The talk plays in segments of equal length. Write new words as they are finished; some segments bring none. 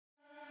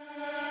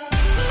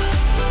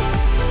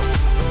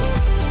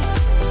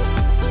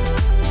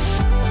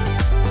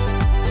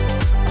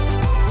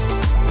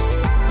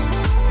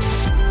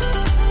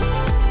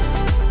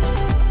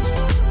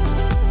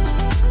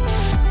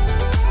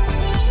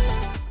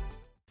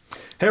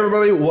Hey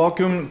everybody,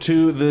 welcome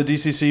to the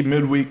DCC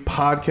Midweek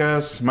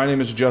Podcast. My name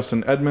is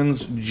Justin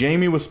Edmonds.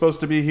 Jamie was supposed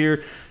to be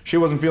here. She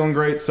wasn't feeling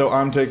great, so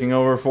I'm taking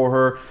over for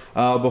her.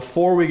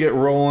 Before we get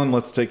rolling,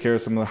 let's take care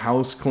of some of the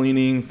house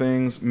cleaning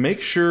things.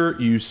 Make sure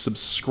you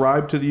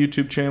subscribe to the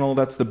YouTube channel.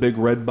 That's the big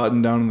red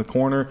button down in the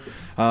corner.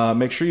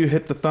 Make sure you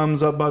hit the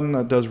thumbs up button.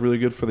 That does really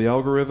good for the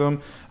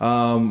algorithm.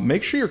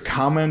 Make sure you're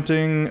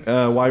commenting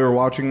while you're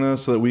watching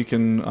this so that we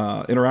can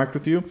interact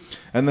with you.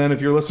 And then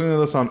if you're listening to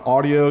this on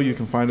audio, you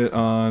can find it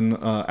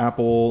on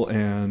Apple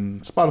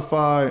and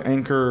Spotify,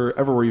 Anchor,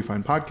 everywhere you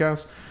find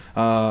podcasts.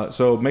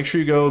 So make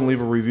sure you go and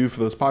leave a review for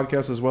those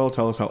podcasts as well.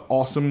 Tell us how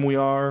awesome we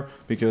are,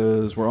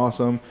 because we're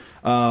awesome.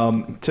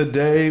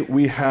 Today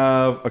we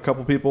have a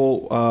couple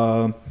people.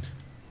 Go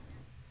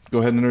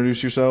ahead and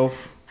introduce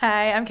yourself.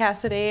 Hi, I'm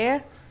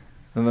Cassidy.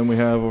 And then we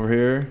have over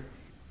here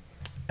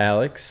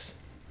Alex.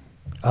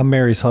 I'm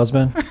Mary's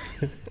husband,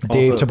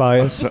 Dave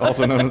Tobias.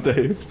 Also known as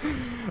Dave.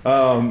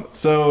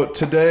 So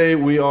today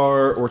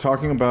we're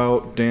talking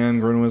about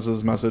Dan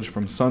Grinwis' message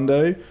from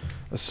Sunday.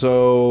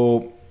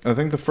 So I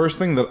think the first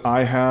thing that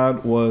I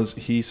had was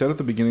he said at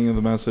the beginning of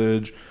the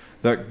message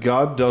that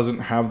God doesn't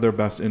have their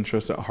best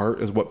interest at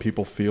heart, is what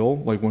people feel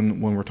like when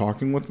we're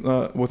talking with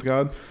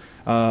God.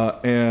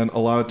 And a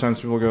lot of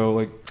times people go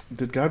like,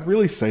 did God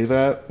really say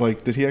that?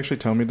 Like, did he actually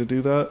tell me to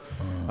do that?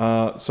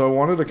 So I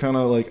wanted to kind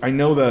of like, I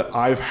know that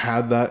I've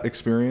had that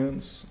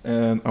experience,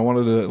 and I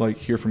wanted to like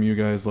hear from you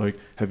guys. Like,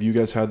 have you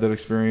guys had that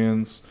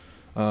experience?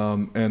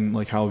 And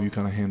like, how have you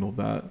kind of handled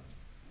that?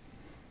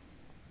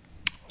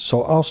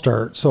 So I'll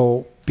start.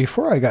 So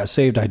before I got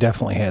saved, I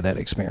definitely had that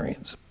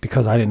experience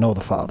because I didn't know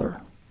the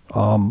Father.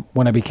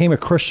 When I became a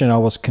Christian, I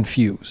was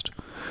confused.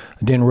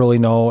 I didn't really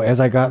know. As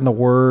I got in the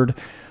Word,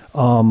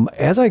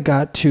 as I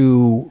got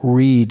to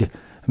read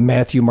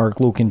Matthew, Mark,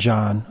 Luke, and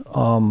John,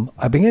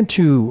 I began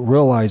to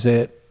realize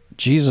that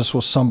Jesus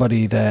was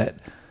somebody that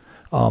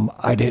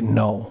I didn't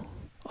know.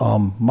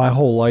 My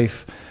whole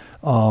life,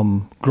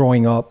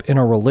 growing up in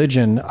a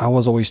religion, I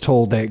was always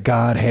told that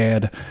God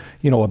had,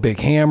 a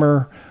big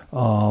hammer. He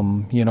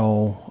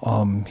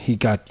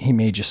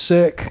made you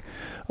sick.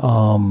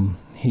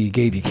 He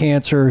gave you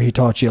cancer. He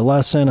taught you a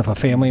lesson. If a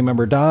family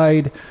member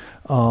died,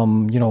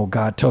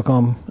 God took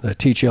them to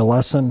teach you a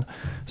lesson.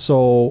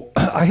 So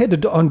I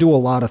had to undo a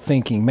lot of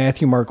thinking,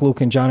 Matthew, Mark,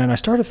 Luke, and John. And I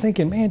started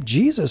thinking, man,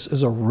 Jesus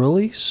is a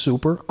really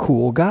super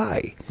cool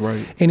guy.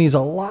 Right. And he's a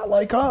lot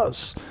like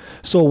us.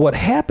 So what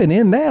happened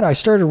in that, I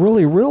started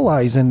really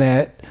realizing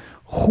that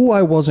who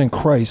I was in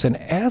Christ. And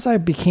as I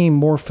became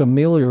more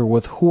familiar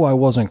with who I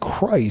was in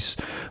Christ,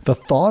 the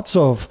thoughts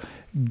of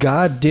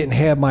God didn't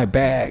have my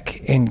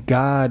back and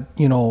God,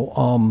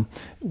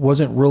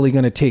 wasn't really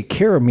going to take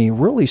care of me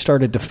really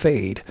started to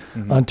fade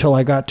until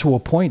I got to a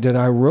point that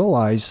I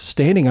realized,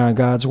 standing on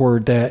God's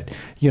word, that,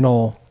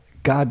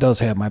 God does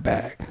have my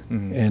back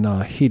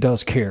and he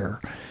does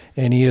care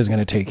and he is going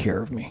to take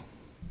care of me.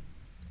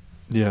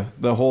 Yeah.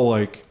 The whole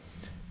like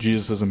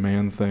Jesus as a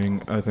man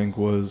thing, I think,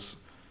 was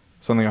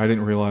something I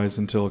didn't realize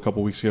until a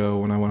couple weeks ago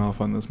when I went off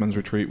on this men's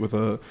retreat with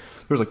there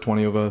was like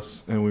 20 of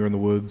us, and we were in the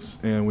woods,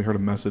 and we heard a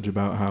message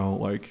about how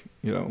like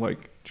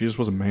Jesus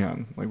was a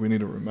man. Like, we need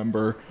to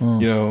remember,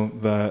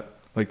 that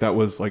like that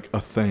was like a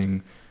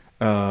thing.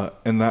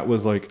 And that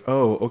was like,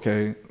 oh,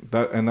 okay.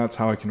 That's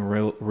how I can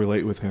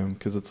relate with him.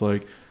 'Cause it's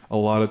like a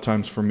lot of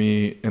times for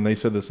me, and they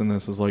said this in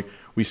this, is like,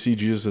 we see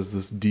Jesus as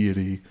this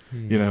deity,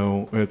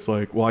 it's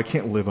like, well, I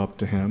can't live up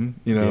to him,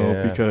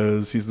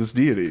 because he's this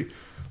deity.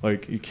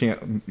 Like, you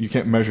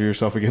can't measure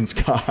yourself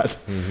against God,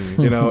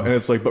 and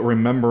it's like, but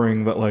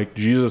remembering that like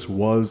Jesus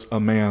was a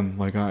man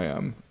like I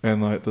am.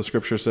 And like the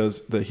scripture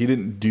says that he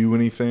didn't do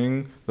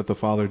anything that the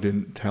Father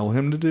didn't tell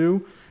him to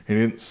do. He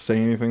didn't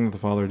say anything that the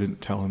Father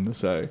didn't tell him to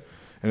say.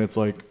 And it's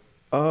like,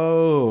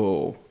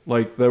 oh,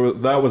 like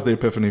that was the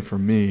epiphany for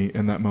me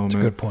in that moment.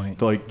 That's a good point.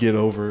 To like get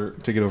over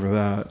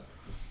that.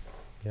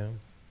 Yeah.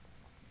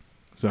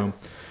 So,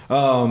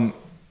 that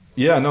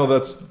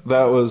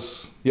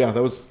was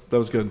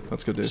good.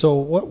 That's good, Dave. So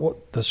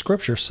what the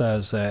scripture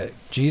says, that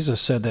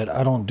Jesus said that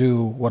I don't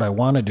do what I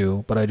want to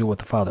do, but I do what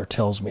the Father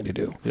tells me to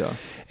do. Yeah.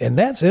 And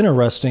that's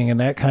interesting, and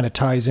that kind of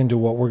ties into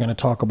what we're going to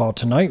talk about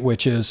tonight,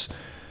 which is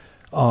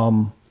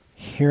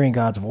hearing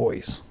God's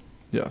voice.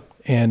 Yeah.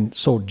 And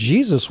so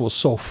Jesus was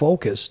so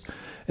focused.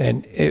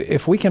 And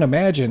if we can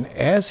imagine,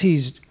 as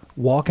he's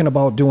walking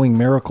about doing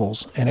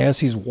miracles and as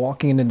he's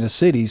walking into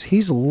cities,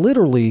 he's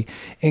literally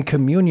in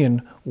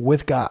communion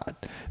with God.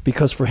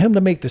 Because for him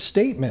to make the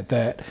statement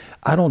that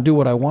I don't do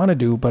what I want to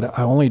do, but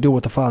I only do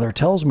what the Father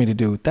tells me to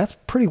do, that's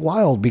pretty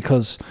wild.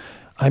 Because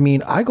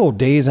I go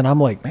days and I'm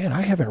like, man,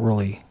 I haven't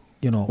really,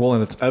 Well,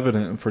 and it's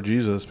evident for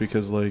Jesus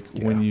because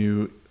when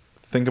you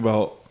think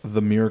about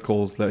the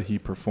miracles that he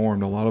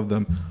performed, a lot of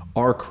them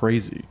are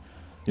crazy.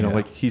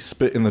 Like he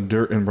spit in the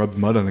dirt and rubbed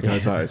mud on a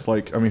guy's eyes.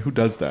 Like, who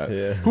does that?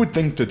 Yeah. Who would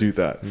think to do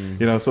that?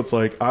 So it's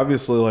like,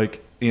 obviously,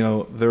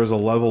 there's a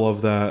level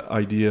of that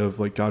idea of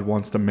like God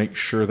wants to make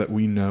sure that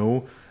we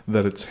know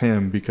that it's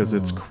him because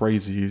it's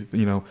crazy,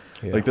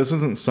 like this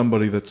isn't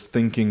somebody that's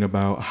thinking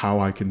about how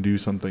I can do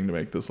something to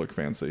make this look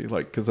fancy,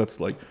 like, because that's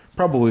like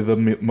probably the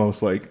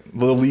most like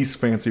the least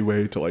fancy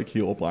way to like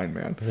heal a blind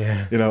man,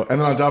 and then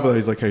on top of that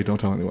he's like, hey, don't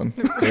tell anyone.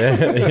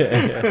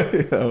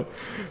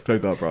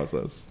 Type thought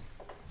process.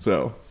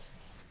 So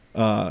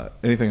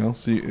anything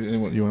else you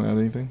want to add?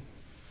 Anything?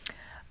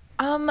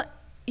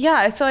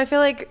 Yeah, so I feel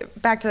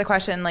like back to the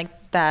question,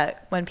 like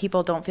that when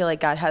people don't feel like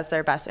God has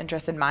their best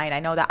interest in mind, I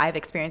know that I've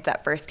experienced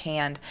that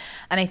firsthand.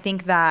 And I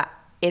think that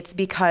it's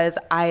because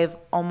I've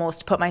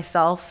almost put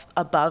myself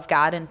above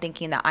God and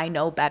thinking that I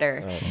know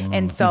better.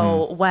 And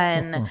so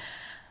when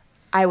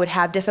I would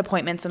have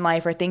disappointments in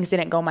life or things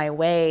didn't go my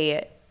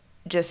way,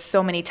 just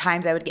so many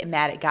times I would get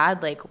mad at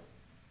God, like,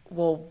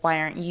 well, why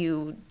aren't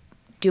you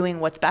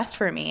doing what's best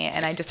for me?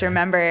 And I just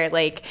remember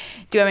like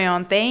doing my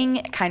own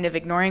thing, kind of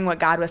ignoring what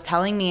God was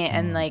telling me,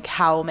 and like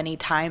how many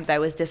times I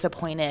was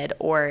disappointed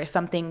or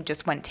something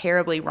just went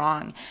terribly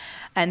wrong.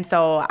 And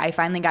so I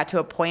finally got to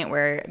a point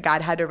where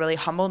God had to really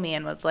humble me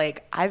and was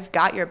like, I've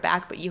got your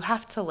back, but you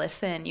have to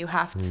listen. You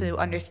have to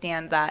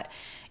understand that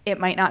it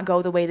might not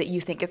go the way that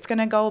you think it's going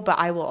to go, but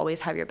I will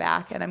always have your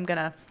back and I'm going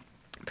to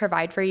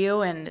provide for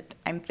you and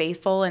I'm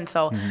faithful. And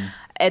so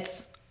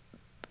it's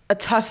a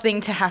tough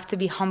thing to have to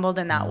be humbled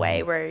in that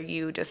way, where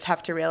you just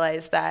have to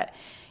realize that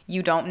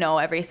you don't know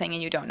everything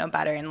and you don't know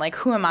better. And like,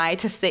 who am I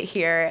to sit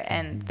here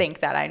and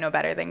think that I know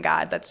better than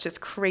God? That's just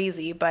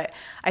crazy. But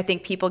I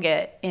think people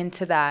get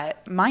into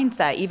that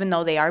mindset, even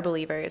though they are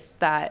believers,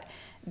 that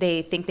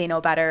they think they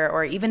know better,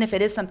 or even if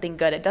it is something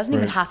good, it doesn't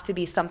even have to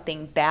be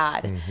something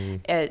bad.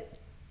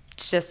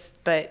 It's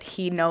just, but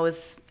he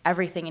knows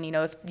everything and he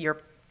knows your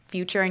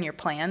future and your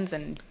plans,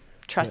 and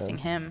trusting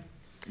him.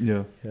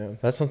 Yeah.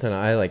 That's something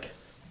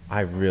I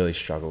really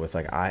struggle with.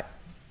 Like I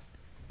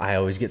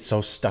always get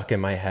so stuck in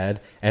my head,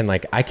 and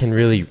like I can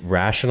really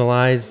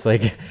rationalize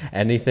like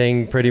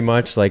anything pretty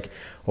much, like,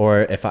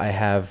 or if I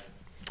have,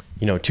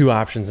 two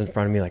options in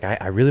front of me, like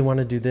I really want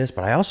to do this,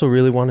 but I also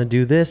really want to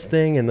do this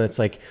thing. And it's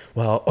like,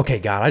 well, okay,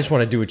 God, I just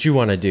want to do what you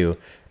want to do.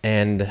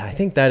 And I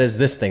think that is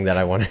this thing that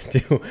I want to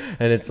do.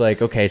 And it's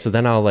like, okay, so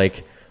then I'll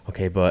like,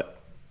 okay, but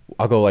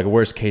I'll go like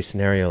worst case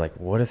scenario. Like,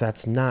 what if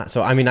that's not?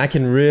 So, I mean, I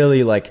can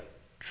really like,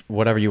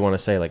 whatever you want to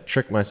say, like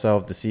trick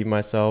myself, deceive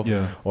myself,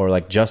 or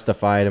like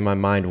justify it in my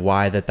mind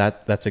why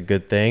that's a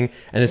good thing.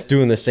 And it's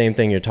doing the same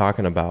thing you're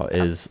talking about,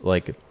 is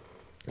like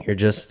you're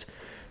just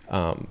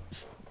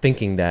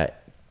thinking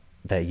that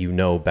you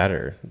know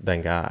better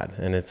than God,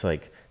 and it's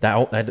like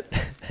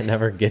that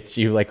never gets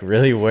you like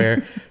really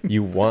where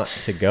you want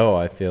to go,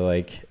 I feel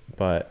like.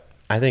 But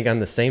I think on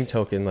the same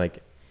token,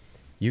 like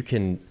I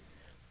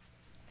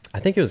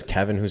think it was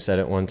Kevin who said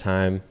it one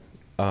time.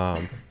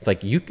 It's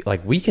like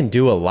we can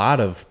do a lot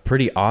of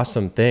pretty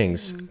awesome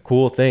things,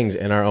 cool things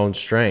in our own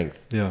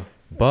strength. Yeah.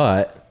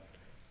 But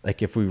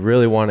like if we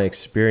really want to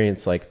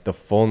experience like the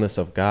fullness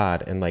of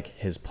God and like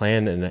his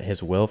plan and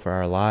his will for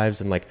our lives,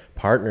 and like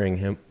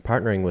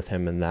partnering with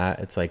him in that,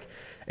 it's like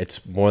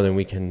it's more than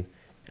we can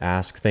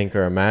ask, think,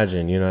 or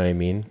imagine. You know what I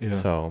mean? Yeah.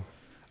 So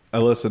I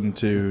listened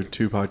to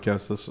two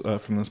podcasts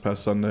from this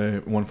past Sunday,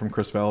 one from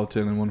Chris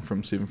Valentin and one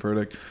from Stephen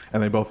Furtick,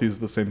 and they both used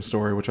the same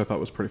story, which I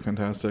thought was pretty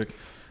fantastic.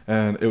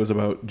 And it was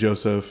about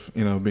Joseph,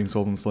 being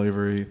sold in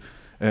slavery.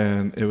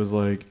 And it was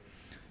like,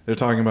 they're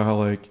talking about how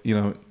like,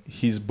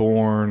 he's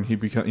born,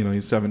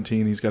 he's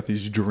 17, he's got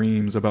these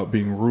dreams about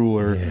being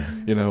ruler. Yeah.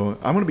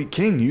 I'm going to be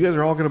king. You guys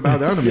are all going to bow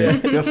down to me.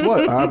 Guess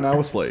what? I'm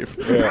now a slave.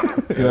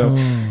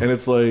 And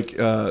it's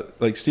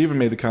like Stephen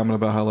made the comment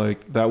about how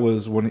like that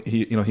was when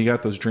he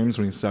got those dreams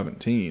when he's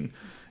 17.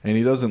 And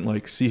he doesn't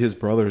like see his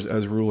brothers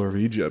as ruler of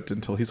Egypt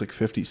until he's like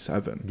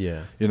 57.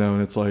 Yeah.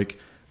 And it's like,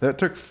 that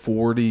took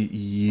 40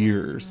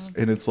 years.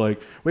 And it's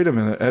like, wait a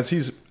minute, as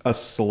he's a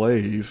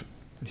slave,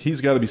 he's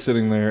got to be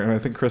sitting there. And I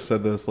think Chris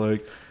said this,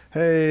 like,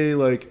 hey,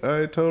 like,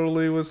 I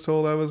totally was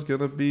told I was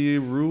going to be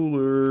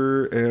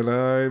ruler and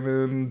I'm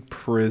in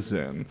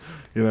prison,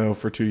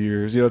 for 2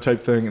 years, type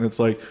thing. And it's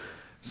like,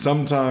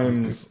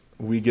 sometimes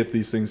we get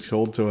these things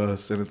told to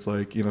us and it's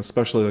like,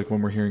 especially like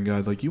when we're hearing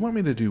God, like, you want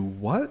me to do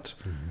what?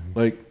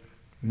 Like,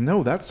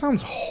 no, that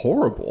sounds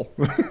horrible.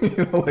 I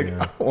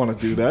don't want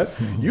to do that.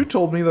 You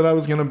told me that I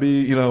was going to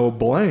be,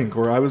 blank,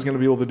 or I was going to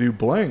be able to do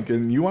blank,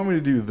 and you want me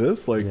to do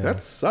this? Like, that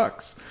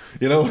sucks.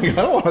 I don't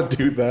want to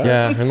do that.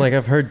 Yeah, and like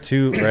I've heard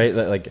too, right,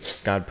 that like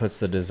God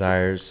puts the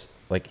desires,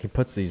 like he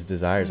puts these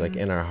desires like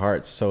in our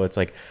hearts. So it's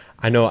like,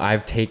 I know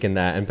I've taken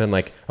that and been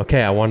like,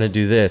 okay, I want to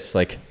do this.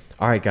 Like,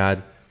 all right,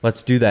 God,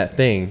 let's do that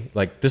thing.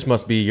 Like, this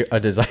must be a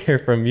desire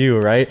from you,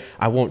 right?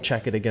 I won't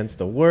check it against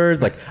the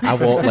word. Like, I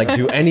won't like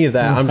do any of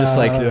that. I'm just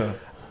like,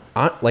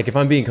 like if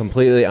I'm being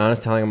completely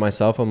honest, telling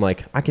myself, I'm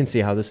like, I can see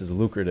how this is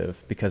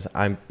lucrative, because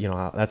I'm,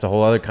 that's a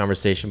whole other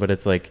conversation, but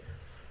it's like,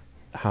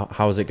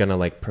 how is it going to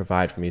like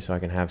provide for me so I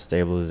can have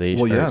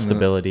stabilization, or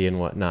stability and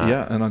whatnot?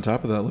 Yeah. And on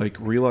top of that, like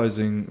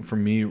realizing for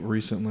me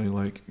recently,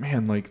 like,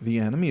 man, like the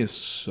enemy is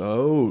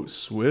so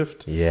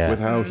swift with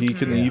how he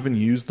can even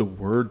use the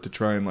word to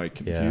try and like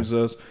confuse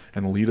us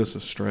and lead us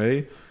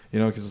astray. you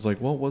know, because it's like,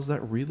 well, was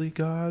that really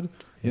God?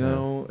 You Yeah.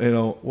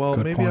 know, well,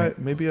 Good point.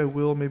 maybe I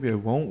will, maybe I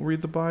won't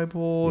read the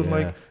Bible. And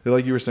Yeah.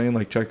 like you were saying,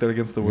 like check that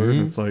against the word. Mhm.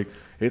 And it's like,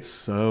 it's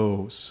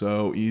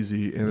so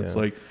easy. And it's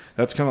Yeah. like,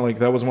 that's kind of like,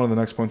 that was one of the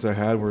next points I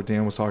had where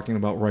Dan was talking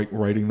about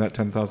writing that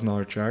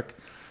 $10,000 check,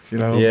 you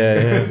know? Yeah,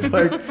 yeah. It's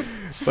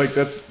like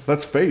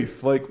that's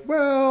faith. Like,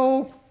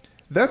 well,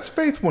 that's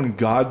faith when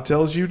God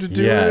tells you to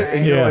do Yes. it.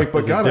 And you're Yeah. like,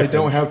 but There's a God, I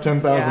don't difference. have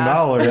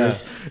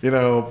 $10,000, you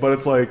know, but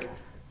it's like,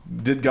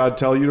 did God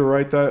tell you to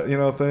write that, you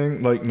know,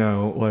 thing? Like,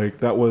 no, like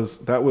that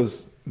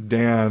was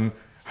Dan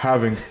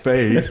having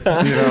faith, you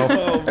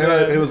know?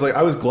 And it was like,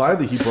 I was glad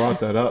that he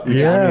brought that up.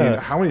 Because, I mean,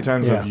 how many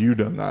times have you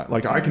done that?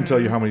 Like, I can tell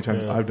you how many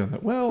times I've done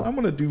that. Well, I'm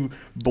going to do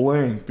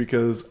blank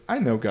because I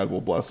know God will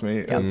bless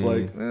me. And it's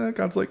like,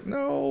 God's like,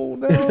 no,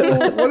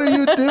 what are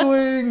you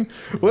doing?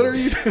 What are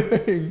you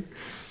doing?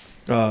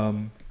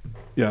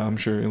 Yeah, I'm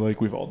sure like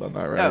we've all done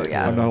that, right? Oh,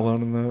 yeah. I'm not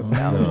alone in that.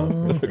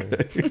 No.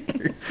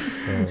 Okay.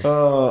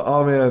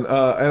 Oh man.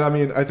 And I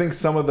mean, I think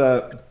some of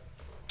that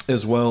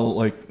as well,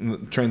 like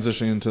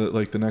transitioning into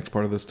like the next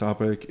part of this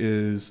topic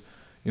is,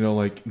 you know,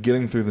 like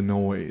getting through the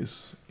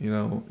noise, you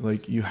know,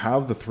 like you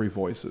have the three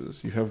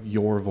voices. You have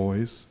your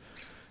voice,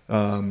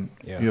 you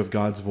have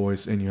God's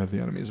voice, and you have the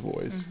enemy's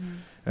voice.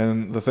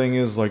 And the thing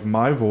is, like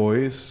my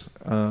voice,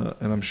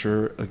 and I'm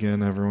sure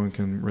again, everyone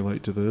can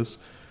relate to this.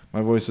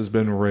 My voice has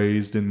been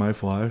raised in my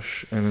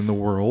flesh and in the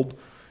world,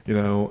 you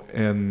know,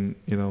 and,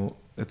 you know,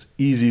 it's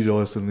easy to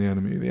listen to the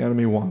enemy. The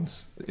enemy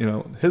wants, you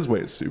know, his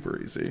way is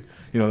super easy.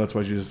 You know, that's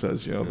why Jesus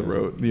says, you know, the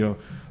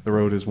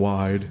road is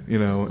wide, you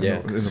know,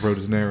 and the road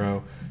is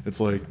narrow.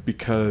 It's like,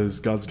 because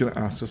God's going to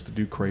ask us to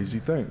do crazy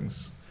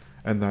things,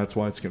 and that's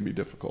why it's going to be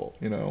difficult,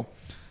 you know?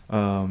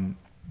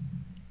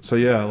 So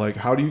yeah, like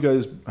how do you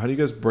guys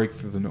break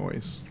through the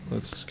noise?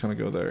 Let's kind of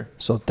go there.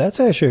 So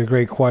that's actually a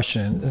great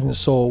question. And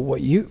so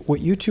what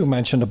you two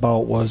mentioned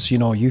about was, you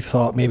know, you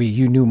thought maybe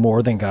you knew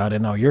more than God,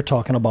 and now you're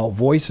talking about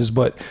voices.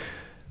 But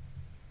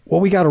what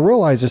we got to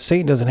realize is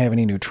Satan doesn't have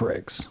any new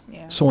tricks.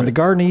 Yeah. So in the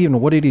Garden of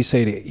Eden, what did he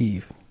say to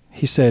Eve?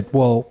 He said,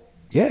 well,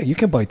 yeah, you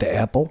can bite the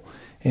apple.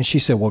 And she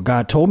said, well,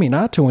 God told me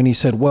not to. And he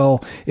said,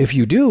 well, if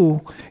you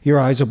do, your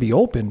eyes will be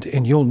opened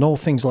and you'll know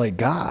things like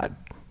God.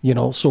 You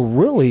know, so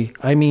really,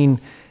 I mean,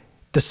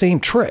 the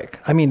same trick.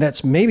 I mean,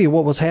 that's maybe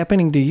what was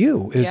happening to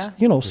you is,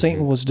 you know,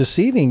 Satan was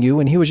deceiving you,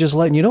 and he was just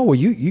letting you know, well,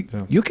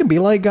 you can be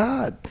like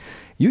God.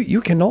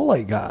 You can know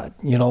like God,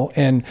 you know,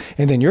 and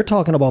then you're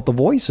talking about the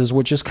voices,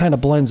 which just kind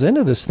of blends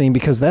into this thing,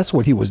 because that's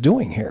what he was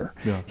doing here.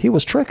 Yeah. He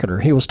was tricking her.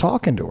 He was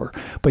talking to her.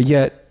 But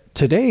yet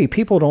today,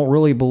 people don't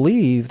really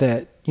believe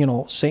that, you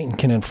know, Satan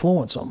can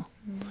influence them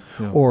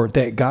or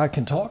that God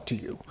can talk to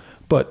you.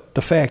 But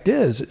the fact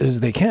is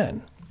they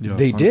can. Yeah,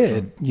 they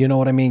did. You know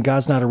what I mean?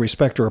 God's not a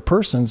respecter of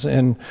persons.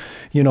 And,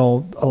 you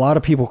know, a lot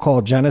of people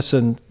call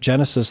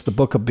Genesis the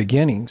book of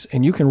beginnings.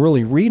 And you can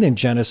really read in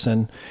Genesis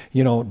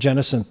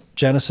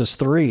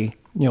 3, you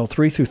know,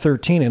 3 through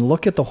 13, and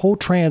look at the whole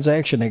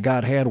transaction that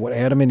God had with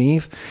Adam and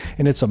Eve.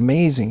 And it's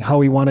amazing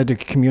how he wanted to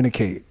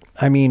communicate.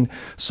 I mean,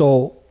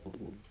 so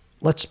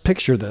let's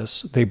picture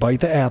this. They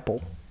bite the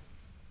apple.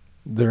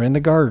 They're in the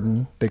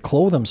garden. They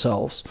clothe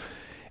themselves.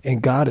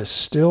 And God is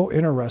still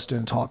interested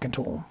in talking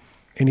to them.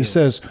 And he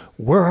says,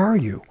 where are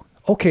you?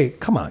 Okay,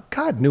 come on.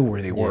 God knew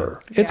where they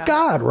were. It's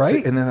God, right?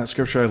 See, and then that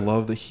scripture, I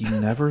love that he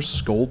never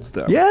scolds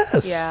them.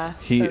 Yes. Yeah.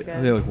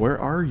 They're like, where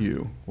are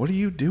you? What are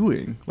you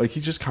doing? Like, he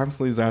just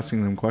constantly is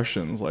asking them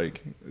questions,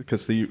 like,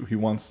 because he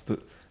wants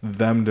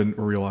them to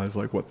realize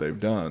like what they've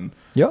done.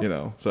 Yep. You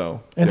know,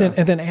 so. And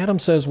then Adam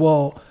says,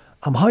 well,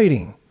 I'm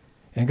hiding.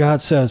 And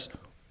God says,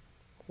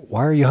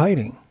 why are you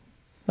hiding?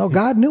 No,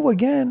 God knew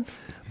again,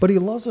 but he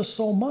loves us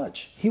so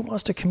much. He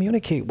wants to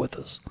communicate with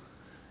us.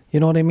 You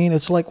know what I mean?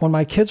 It's like when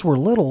my kids were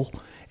little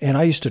and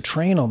I used to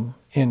train them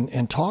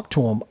and talk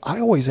to them,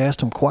 I always asked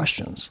them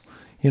questions.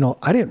 You know,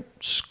 I didn't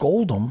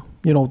scold them.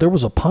 You know, there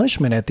was a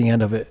punishment at the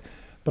end of it,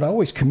 but I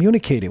always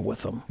communicated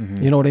with them.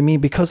 Mm-hmm. You know what I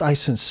mean? Because I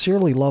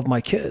sincerely love my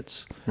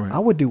kids. Right. I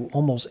would do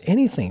almost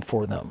anything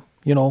for them,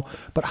 you know,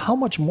 but how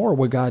much more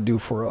would God do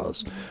for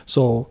us?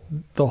 So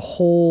the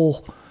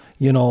whole,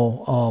 you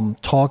know,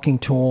 talking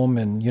to them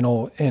and, you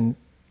know, and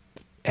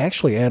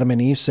actually Adam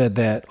and Eve said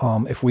that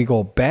if we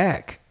go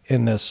back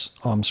in this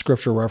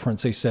scripture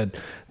reference, they said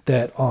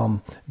that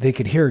they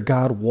could hear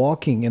God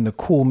walking in the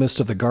cool mist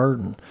of the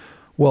garden.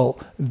 Well,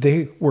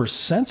 they were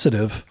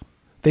sensitive.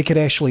 They could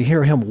actually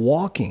hear him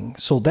walking.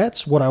 So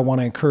that's what I want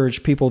to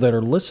encourage people that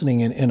are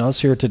listening and us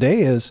here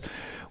today is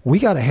we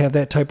got to have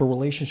that type of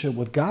relationship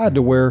with God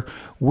to where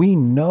we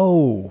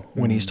know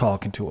when he's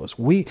talking to us.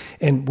 We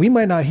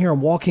might not hear him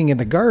walking in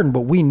the garden,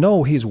 but we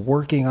know he's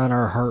working on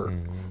our heart.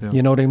 Yeah.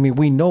 You know what I mean?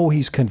 We know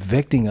he's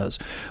convicting us.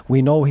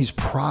 We know he's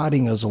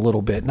prodding us a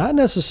little bit. Not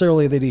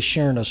necessarily that he's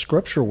sharing a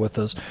scripture with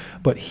us,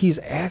 but he's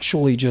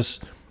actually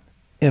just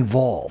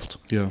involved.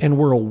 Yeah. And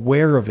we're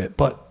aware of it.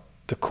 But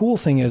the cool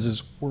thing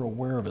is we're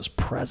aware of his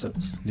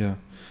presence. Yeah.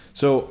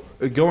 So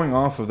going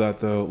off of that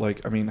though,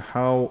 like, I mean,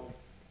 how,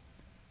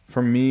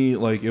 for me,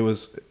 like it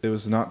was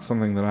not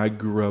something that I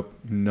grew up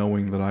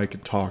knowing that I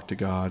could talk to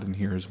God and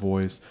hear his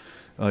voice.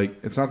 like,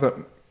 it's not that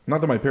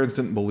my parents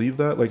didn't believe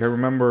that. Like, I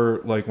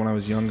remember, like, when I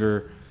was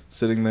younger,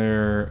 sitting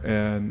there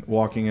and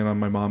walking in on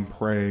my mom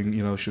praying.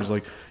 You know, she was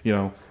like, you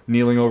know,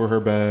 kneeling over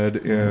her bed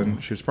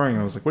and she was praying.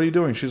 I was like, what are you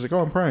doing? She's like, oh,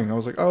 I'm praying. I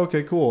was like, oh,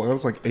 okay, cool. And I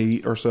was like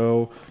 8 or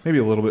so, maybe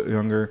a little bit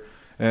younger.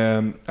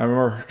 And I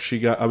remember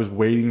I was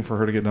waiting for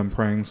her to get done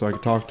praying so I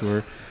could talk to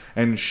her.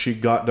 And she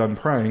got done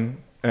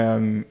praying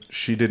and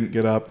she didn't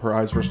get up. Her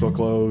eyes were still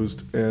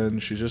closed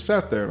and she just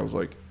sat there. And I was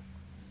like,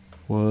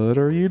 what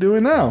are you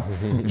doing now?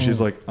 And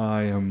she's like,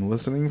 I am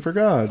listening for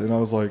God. And I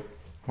was like,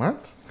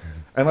 what?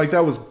 And like,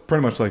 that was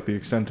pretty much like the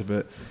extent of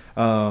it.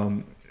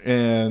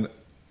 And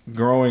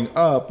growing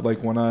up,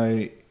 like when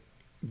I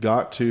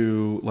got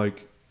to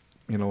like,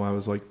 you know, I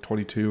was like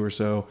 22 or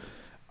so,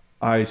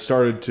 I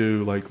started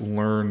to like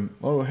learn,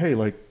 oh, hey,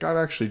 like God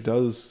actually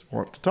does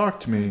want to talk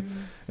to me.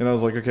 And I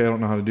was like, okay, I don't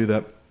know how to do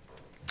that.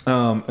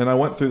 And I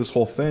went through this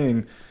whole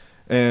thing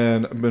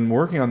and I've been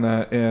working on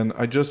that. And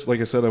I just, like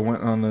I said, I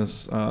went on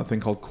this thing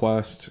called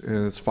Quest,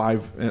 and it's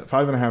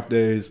 5.5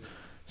 days,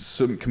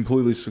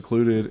 completely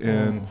secluded.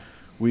 And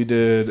we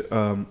did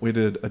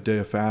a day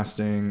of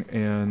fasting.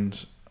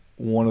 And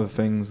one of the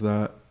things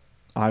that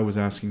I was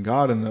asking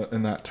God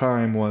in that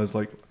time was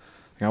like,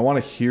 I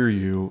want to hear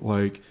you.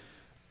 Like,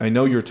 I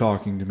know you're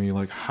talking to me.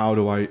 Like, how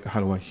do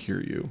I hear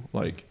you?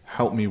 Like,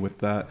 help me with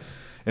that.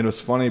 And it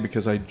was funny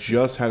because I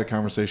just had a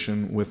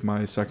conversation with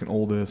my second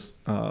oldest,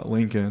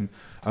 Lincoln,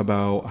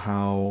 about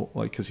how,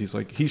 like, cause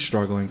he's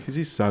struggling cause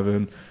he's 7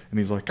 and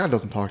he's like, God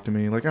doesn't talk to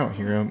me. Like, I don't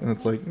hear him. And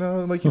it's like,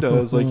 no, like he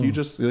does. Like, you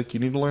just, like, you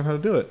need to learn how to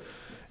do it.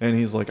 And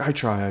he's like, I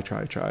try.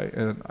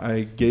 And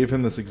I gave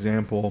him this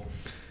example,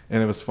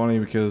 and it was funny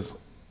because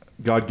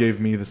God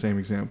gave me the same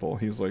example.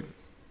 He's like,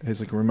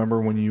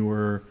 remember when you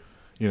were,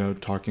 you know,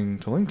 talking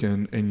to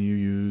Lincoln and you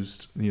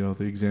used, you know,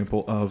 the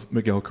example of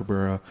Miguel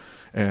Cabrera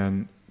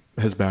and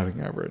his batting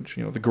average,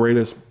 you know, the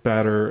greatest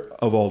batter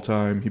of all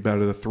time. He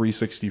batted a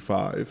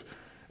 .365,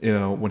 you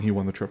know, when he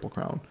won the Triple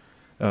Crown.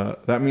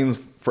 That means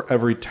for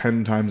every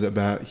 10 times at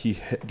bat, he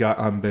got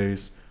on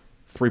base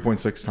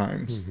 3.6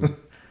 times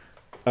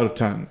out of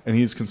 10. And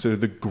he's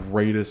considered the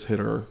greatest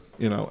hitter,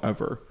 you know,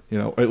 ever, you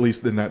know, at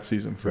least in that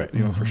season, for,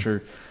 you know, for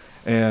sure.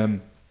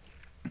 And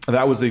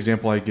that was the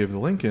example I gave to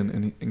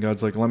Lincoln. And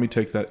God's like, let me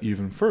take that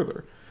even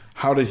further.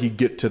 How did he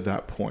get to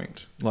that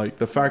point? Like,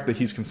 the fact that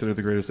he's considered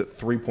the greatest at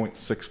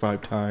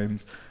 3.65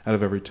 times out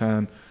of every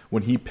 10,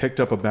 when he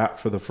picked up a bat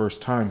for the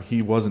first time,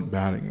 he wasn't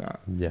batting that.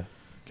 Yeah.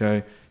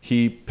 Okay.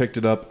 He picked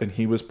it up and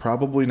he was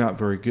probably not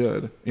very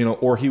good, you know,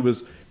 or he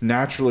was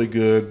naturally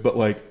good, but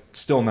like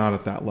still not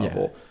at that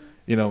level. Yeah.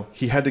 You know,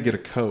 he had to get a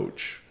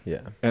coach. Yeah.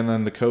 And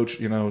then the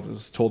coach, you know,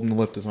 told him to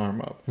lift his arm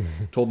up,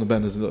 told him to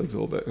bend his legs a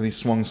little bit, and he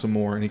swung some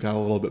more and he got a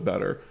little bit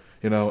better,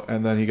 you know,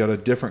 and then he got a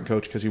different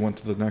coach because he went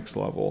to the next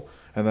level.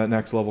 And that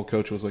next level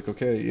coach was like,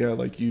 okay, yeah,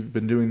 like you've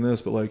been doing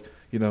this, but like,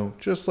 you know,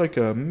 just like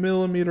a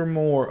millimeter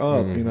more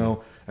up, you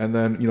know, and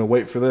then, you know,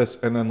 wait for this.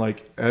 And then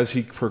like, as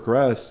he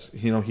progressed,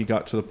 you know, he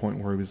got to the point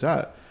where he was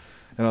at.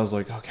 And I was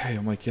like, okay,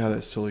 I'm like, yeah,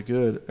 that's totally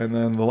good. And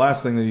then the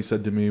last thing that he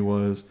said to me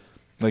was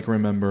like,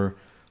 remember,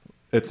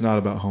 it's not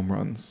about home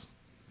runs.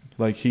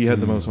 Like, he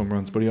had the most home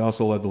runs, but he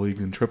also led the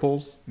league in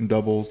triples and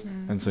doubles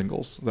and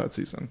singles that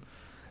season,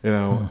 you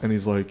know? And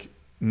he's like,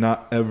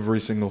 not every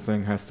single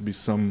thing has to be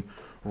some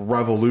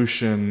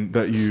revolution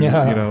that you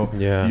know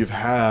you've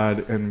had,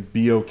 and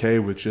be okay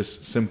with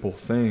just simple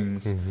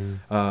things.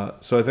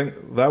 So I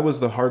think that was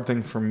the hard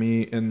thing for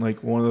me, and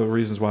like one of the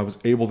reasons why I was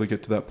able to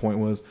get to that point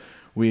was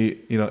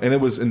we, you know, and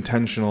it was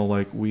intentional.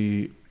 Like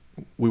we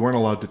weren't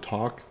allowed to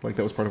talk. Like,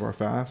 that was part of our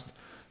fast.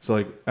 So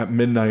like at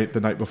midnight the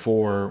night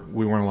before,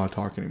 we weren't allowed to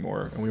talk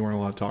anymore, and we weren't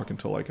allowed to talk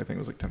until like, I think it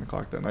was like 10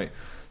 o'clock that night.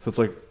 So it's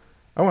like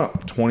I went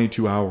up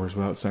 22 hours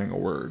without saying a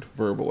word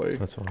verbally.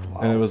 That's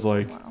wow. And it was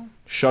like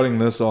shutting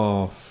this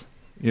off,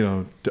 you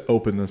know, to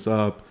open this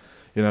up,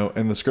 you know.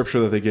 And the scripture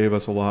that they gave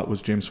us a lot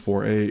was James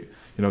 4:8,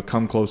 you know,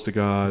 come close to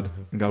God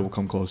and God will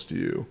come close to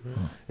you,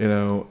 you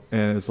know.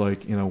 And it's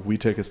like, you know, we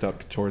take a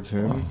step towards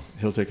him,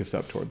 he'll take a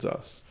step towards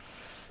us.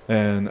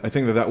 And I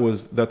think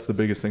that's the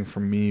biggest thing for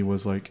me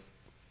was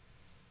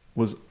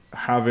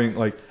having,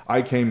 like,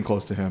 I came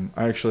close to him.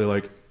 I actually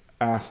like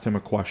asked him a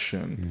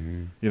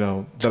question, you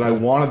know, that I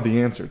wanted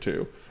the answer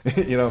to,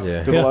 you know,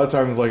 because a lot of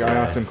times like I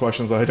ask him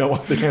questions that I don't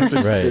want the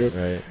answers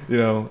to, you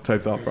know,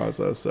 type thought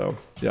process. So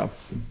yeah.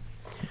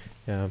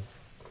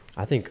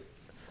 I think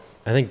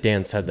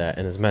Dan said that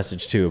in his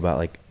message too, about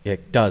like,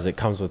 it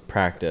comes with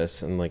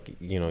practice, and like,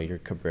 you know, your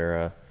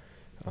Cabrera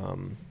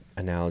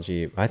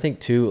analogy. I think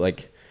too,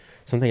 like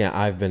something that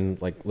I've been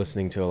like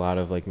listening to a lot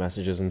of like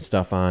messages and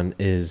stuff on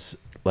is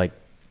like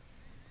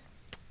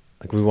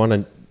we want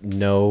to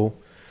know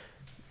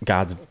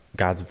God's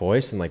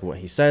voice and like what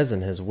he says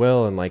and his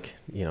will, and like,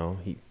 you know,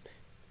 he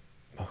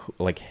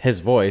like his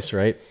voice,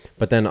 right?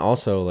 But then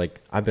also like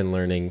I've been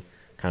learning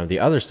kind of the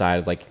other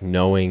side, like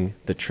knowing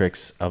the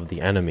tricks of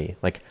the enemy.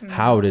 Like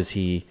how does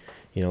he,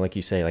 you know, like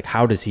you say, like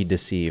how does he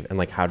deceive, and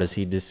like how does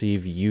he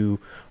deceive you,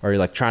 or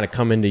like trying to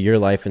come into your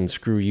life and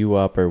screw you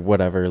up or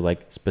whatever,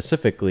 like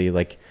specifically,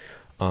 like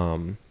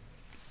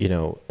you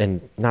know,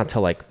 and not to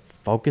like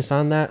focus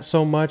on that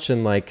so much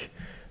and like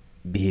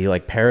be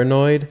like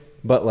paranoid,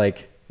 but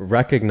like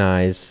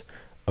recognize,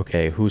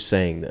 okay, who's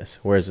saying this?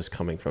 Where is this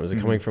coming from? Is it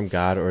coming from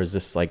God, or is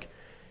this like,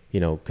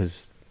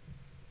 because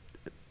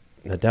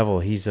the devil,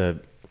 he's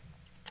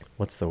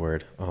what's the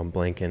word?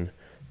 Blanking,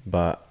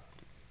 but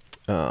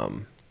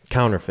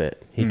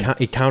counterfeit.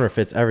 He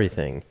counterfeits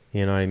everything.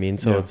 You know what I mean?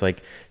 So it's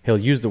like he'll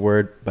use the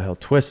word, but he'll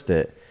twist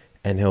it,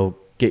 and he'll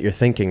get your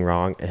thinking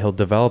wrong, and he'll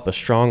develop a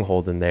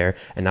stronghold in there,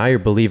 and now you're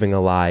believing a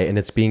lie, and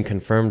it's being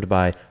confirmed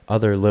by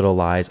other little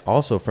lies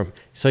also from.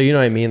 So you know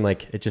what I mean?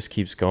 Like it just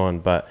keeps going,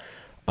 but.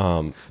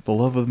 The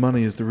love of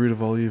money is the root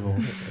of all evil.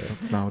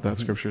 That's not what that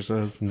scripture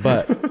says.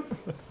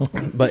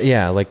 But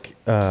yeah, like,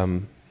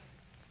 but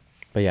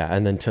yeah,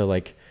 and then to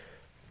like,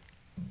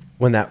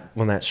 when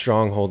that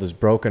stronghold is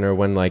broken, or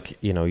when like,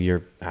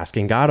 you're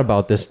asking God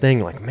about this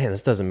thing, like, man,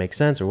 this doesn't make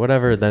sense or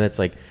whatever, then it's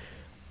like,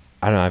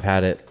 I don't know, I've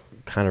had it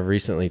kind of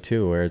recently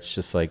too, where it's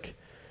just like,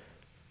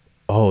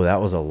 oh,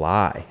 that was a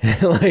lie.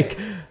 Like,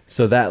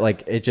 so that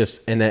like, it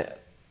just, and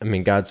it, I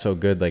mean, God's so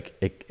good. Like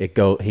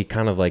he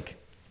kind of like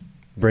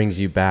brings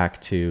you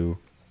back to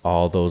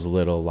all those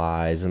little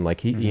lies, and like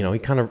he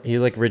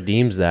like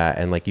redeems that,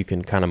 and like you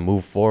can kind of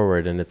move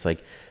forward, and it's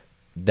like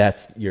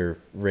that's you're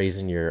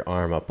raising your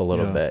arm up a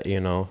little bit,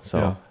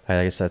 so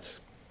I guess that's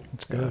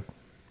good.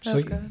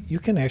 That's so good. You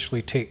can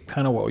actually take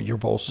kind of what you're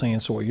both saying.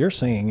 So what you're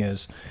saying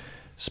is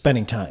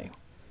spending time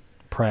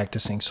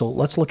practicing. So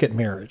let's look at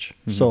marriage.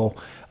 So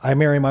I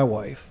marry my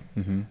wife.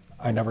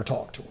 I never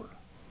talk to her.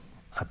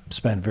 I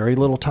spend very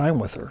little time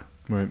with her.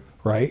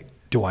 Right?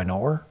 Do I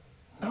know her?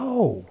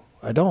 No,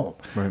 I don't.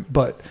 Right.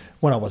 But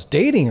when I was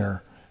dating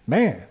her,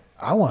 man,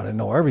 I wanted to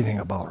know everything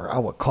about her. I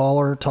would call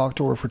her, talk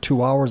to her for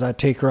 2 hours. I'd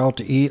take her out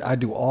to eat. I'd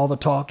do all the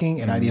talking,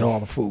 and I'd eat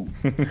all the food.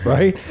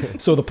 Right?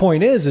 So the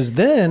point is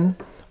then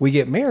we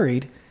get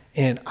married,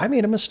 and I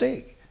made a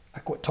mistake. I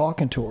quit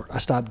talking to her. I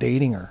stopped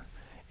dating her,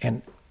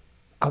 and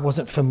I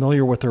wasn't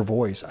familiar with her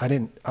voice.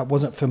 I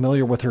wasn't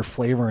familiar with her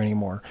flavor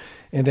anymore.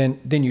 And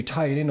then you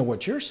tie it into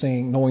what you're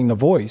saying, knowing the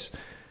voice.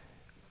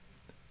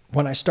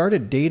 When I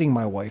started dating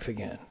my wife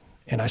again,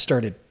 and I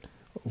started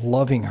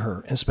loving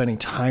her and spending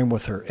time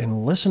with her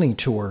and listening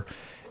to her,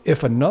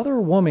 if another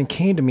woman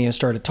came to me and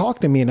started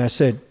talking to me and I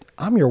said,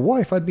 I'm your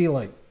wife, I'd be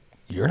like,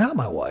 you're not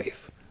my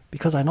wife,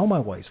 because I know my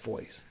wife's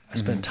voice. I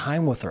spend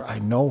time with her. I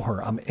know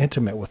her. I'm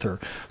intimate with her.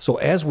 So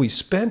as we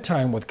spend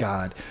time with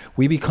God,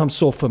 we become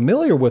so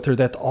familiar with her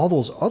that all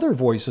those other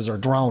voices are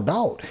drowned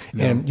out.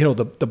 Yeah. And,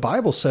 the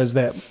Bible says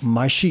that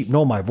my sheep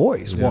know my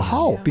voice. Yeah. Well,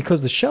 how? Yeah.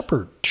 Because the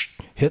shepherd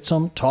hits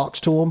them, talks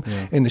to them,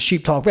 and the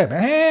sheep talk back.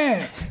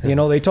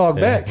 They talk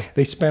back.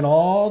 They spend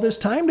all this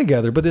time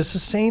together. But it's the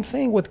same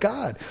thing with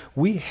God.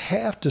 We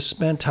have to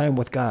spend time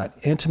with God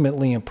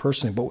intimately and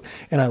personally.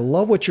 And I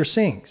love what you're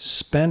saying.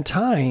 Spend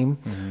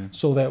time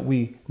so that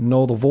we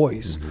know the voice.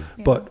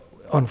 Yeah. But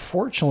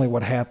unfortunately,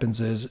 what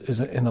happens is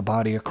in the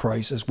body of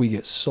Christ is we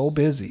get so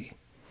busy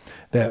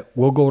that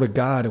we'll go to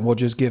God and we'll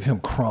just give him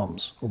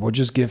crumbs, or we'll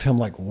just give him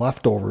like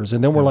leftovers.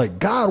 And then we're like,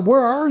 God, where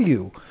are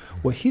you?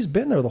 Well, he's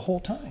been there the whole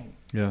time.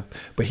 Yeah.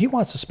 But he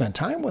wants to spend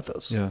time with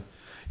us. Yeah.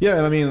 Yeah.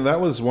 And I mean, that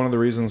was one of the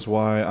reasons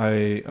why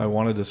I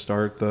wanted to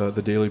start the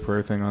daily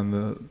prayer thing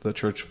on the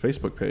church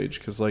Facebook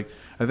page. Cause like,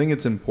 I think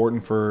it's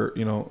important for,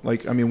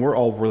 we're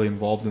all really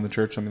involved in the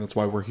church. I mean, that's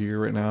why we're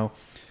here right now.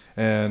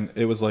 And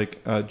it was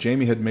like,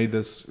 Jamie had made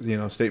this,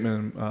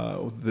 statement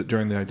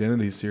during the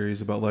identity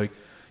series about like,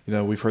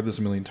 we've heard this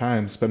a million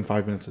times, spend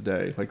 5 minutes a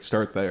day, like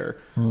start there,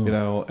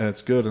 and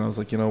it's good. And I was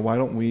like, why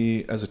don't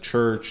we as a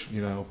church,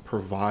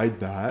 provide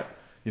that,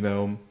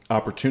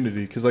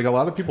 opportunity? Because like a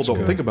lot of people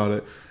don't think about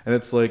it, and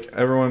it's like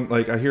everyone,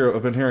 like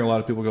I've been hearing a lot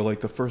of people go like,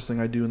 the first thing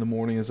I do in the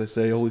morning is I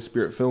say, Holy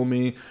Spirit, fill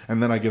me,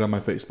 and then I get on my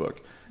Facebook.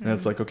 And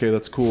it's like, okay,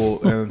 that's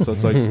cool. And so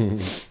it's like,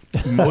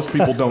 most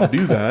people don't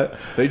do that.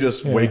 They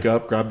just wake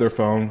up, grab their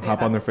phone,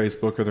 hop on their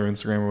Facebook or their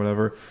Instagram or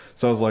whatever.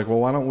 So I was like, well,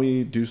 why don't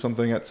we do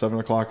something at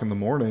 7:00 in the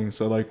morning?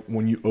 So like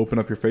when you open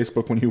up your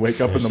Facebook, when you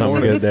wake up in the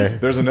morning,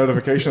 there's a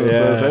notification that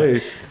says,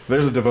 hey,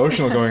 there's a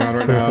devotional going on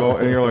right now.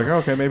 And you're like,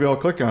 okay, maybe I'll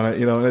click on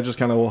it, and it just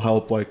kind of will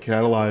help like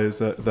catalyze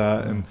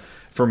that. And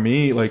for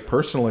me, like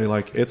personally,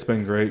 like it's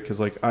been great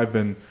because like I've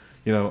been,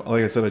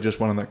 like I said, I just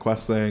went on that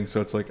quest thing.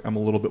 So it's like I'm a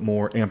little bit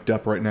more amped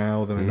up right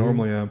now than I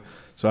normally am.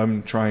 So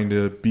I'm trying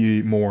to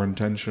be more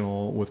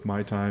intentional with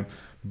my time.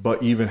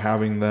 But even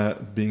having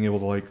that, being able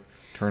to like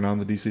turn on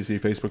the DCC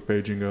Facebook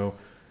page and go,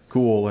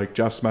 cool, like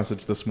Jeff's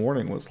message this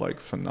morning was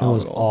like phenomenal. It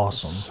was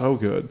awesome. So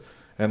good.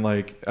 And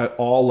like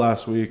all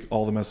last week,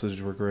 all the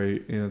messages were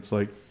great. And it's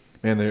like,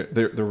 man,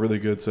 they're really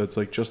good. So it's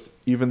like just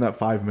even that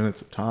 5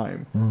 minutes of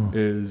time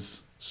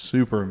is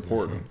super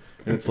important.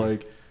 And it's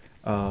like,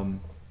 I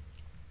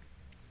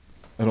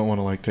don't want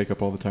to like take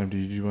up all the time. Did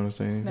you want to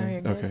say anything? No,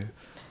 you're good. Okay.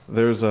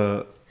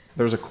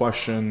 There's a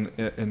question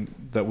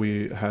that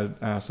we had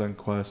asked on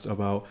Quest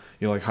about,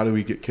 like how do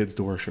we get kids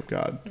to worship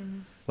God?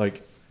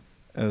 Like,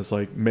 and it's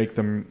like make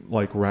them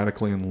like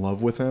radically in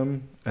love with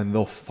him, and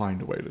they'll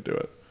find a way to do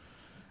it.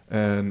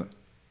 And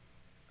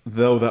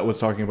though that was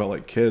talking about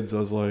like kids, I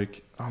was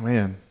like, oh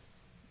man,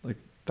 like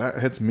that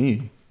hits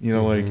me, You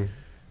know, like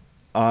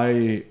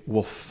I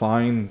will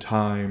find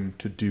time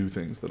to do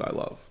things that I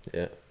love.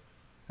 Yeah.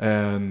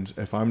 And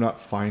if I'm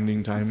not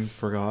finding time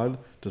for God,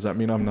 does that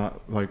mean I'm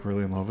not like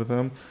really in love with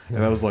him?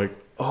 And I was like,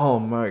 oh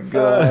my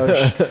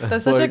gosh.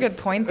 That's such a good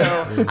point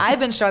though. I've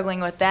been struggling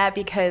with that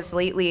because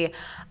lately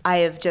I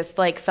have just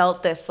like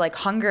felt this like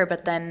hunger,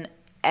 but then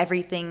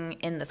everything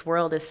in this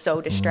world is so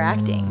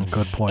distracting.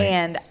 Good point.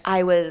 And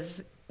I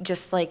was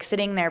just like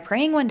sitting there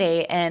praying one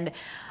day, and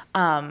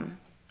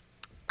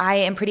I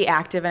am pretty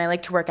active and I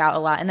like to work out a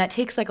lot, and that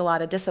takes like a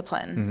lot of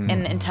discipline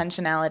and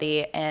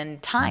intentionality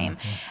and time.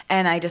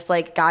 And I just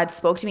like, God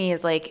spoke to me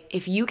as like,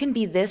 if you can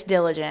be this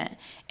diligent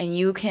and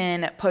you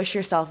can push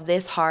yourself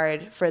this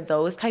hard for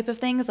those type of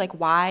things, like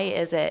why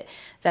is it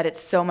that it's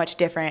so much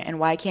different, and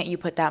why can't you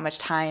put that much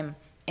time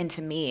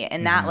into me?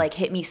 And that like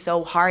hit me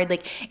so hard,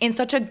 like in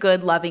such a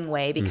good loving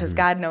way, because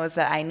God knows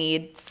that I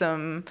need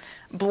some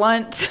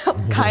blunt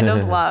kind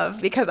of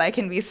love because I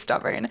can be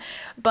stubborn.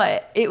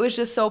 But it was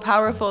just so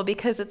powerful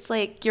because it's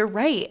like, you're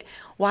right.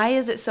 Why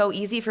is it so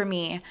easy for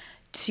me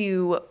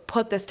to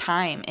put this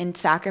time and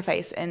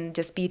sacrifice and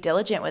just be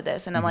diligent with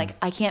this? And I'm like,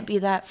 I can't be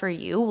that for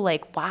you.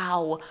 Like,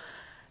 wow.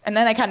 And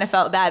then I kind of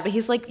felt bad, but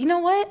he's like, you know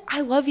what?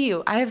 I love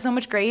you. I have so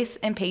much grace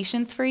and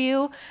patience for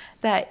you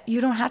that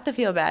you don't have to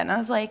feel bad. And I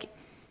was like,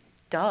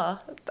 duh.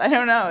 I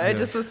don't know. It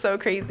just was so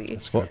crazy.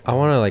 Well, I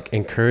want to like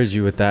encourage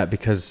you with that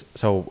because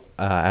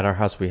at our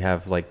house we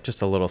have like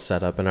just a little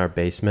setup in our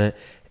basement,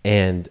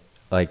 and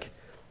like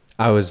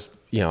I was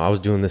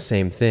doing the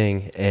same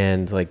thing,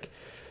 and like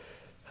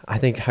I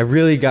think I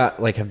really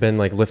have been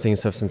like lifting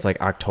stuff since like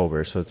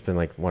October, so it's been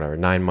like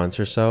 9 months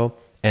or so,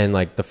 and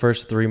like the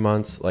first 3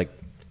 months like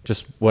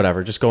just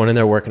going in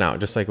there working out,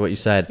 just like what you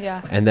said.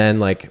 Yeah. And then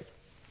like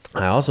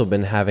I also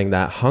been having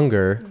that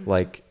hunger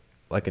like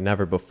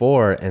never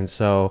before. And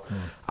so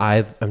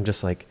I'm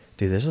just like,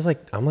 dude, this is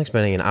like, I'm like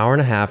spending an hour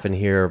and a half in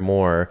here or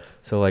more.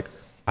 So like,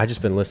 I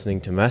just been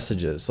listening to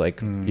messages,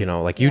 like,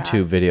 like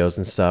YouTube videos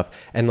and stuff.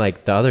 And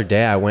like the other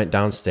day I went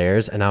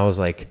downstairs and I was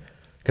like,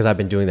 cause I've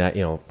been doing that,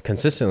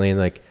 consistently. And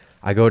like,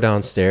 I go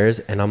downstairs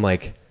and I'm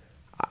like,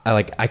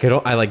 I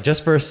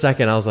just for a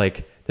second, I was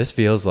like, this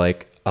feels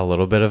like a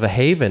little bit of a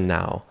haven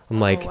now. I'm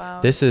like,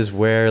 wow. This is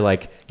where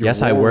like,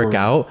 yes, I work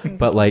out,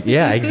 but like,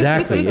 yeah,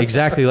 exactly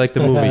like the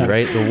movie,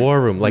 right? The War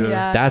Room, like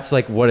that's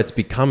like what it's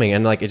becoming.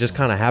 And like, it just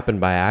kind of happened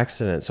by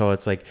accident. So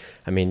it's like,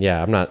 I mean,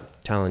 yeah, I'm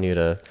not telling you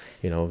to,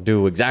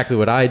 do exactly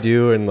what I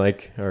do and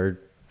like, or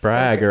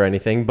brag or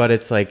anything, but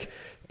it's like,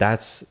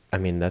 that's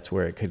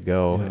where it could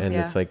go. And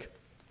it's like,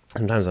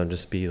 sometimes I'm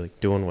just be like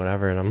doing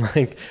whatever. And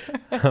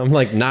I'm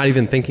like not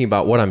even thinking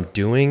about what I'm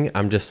doing.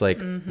 I'm just like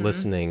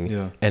listening.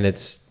 Yeah. And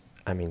it's,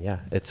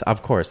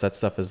 of course that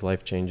stuff is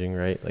life changing,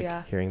 right?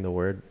 Like hearing the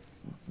word,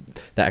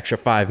 the extra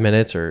 5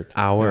 minutes or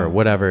hour or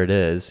whatever it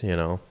is,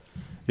 Yeah.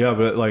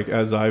 But like,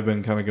 as I've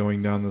been kind of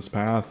going down this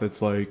path,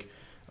 it's like,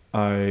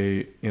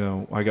 I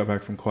got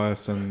back from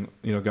Quest and,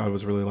 God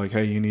was really like,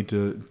 hey, you need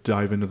to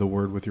dive into the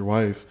word with your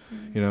wife,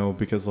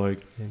 because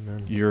like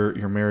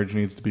your marriage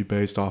needs to be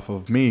based off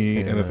of me.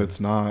 Amen. And if it's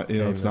not,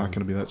 it's not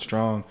going to be that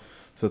strong.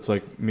 So it's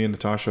like me and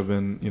Natasha have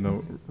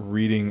been,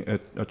 reading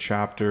a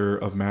chapter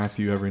of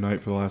Matthew every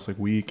night for the last like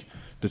week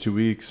to 2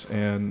 weeks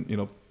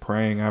and,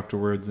 praying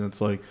afterwards. And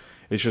it's like,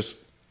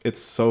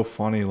 it's so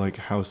funny, like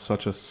how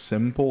such a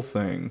simple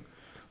thing,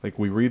 like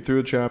we read through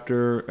a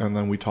chapter and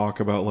then we talk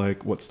about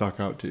like what stuck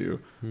out to you.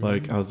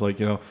 Like I was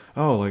like, oh,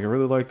 like I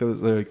really like that.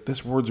 Like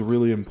this word's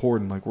really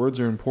important. Like words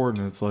are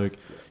important. It's like,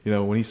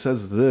 when he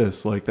says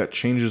this, like that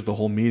changes the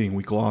whole meeting.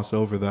 We gloss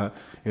over that,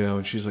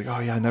 and she's like, oh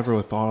yeah, I never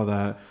would have thought of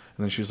that.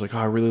 And then she's like, oh,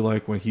 I really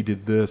like when he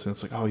did this. And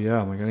it's like, oh yeah,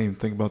 I'm like, I didn't even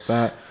think about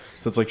that.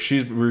 So it's like,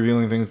 she's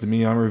revealing things to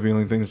me. I'm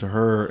revealing things to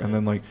her. And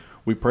then like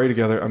we pray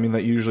together. I mean,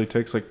 that usually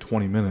takes like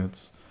 20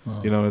 minutes.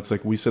 It's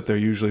like we sit there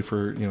usually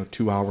for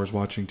 2 hours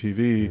watching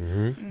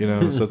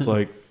TV, so it's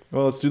like,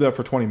 well, let's do that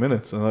for 20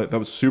 minutes. And that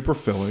was super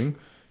filling.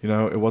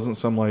 It wasn't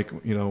some like,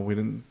 we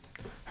didn't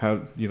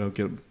have,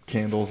 get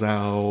candles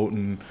out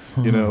and,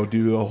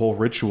 do a whole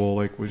ritual.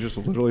 Like we just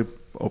literally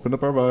opened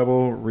up our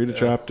Bible, read a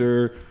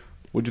chapter.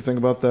 What'd you think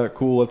about that?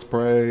 Cool. Let's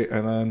pray.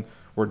 And then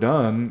we're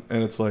done.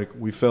 And it's like,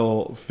 we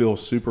feel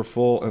super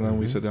full. And then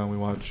we sit down, we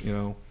watch,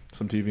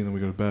 some TV, and then we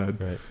go to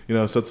bed.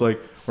 Right. So it's like,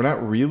 we're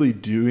not really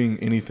doing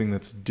anything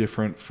that's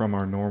different from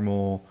our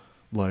normal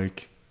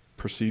like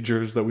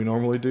procedures that we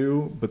normally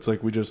do, but it's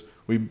like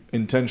we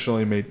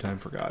intentionally made time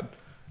for God,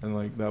 and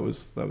like that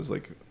was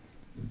like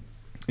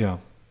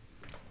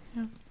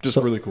just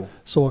really cool.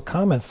 So a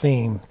common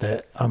theme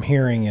that I'm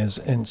hearing is,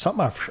 and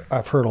something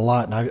I've heard a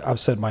lot, and I've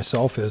said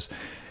myself is,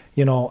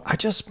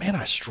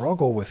 I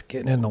struggle with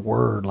getting in the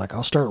word. Like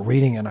I'll start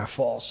reading and I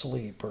fall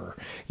asleep, or,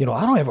 I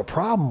don't have a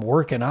problem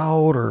working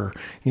out or,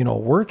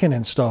 working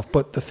and stuff.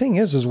 But the thing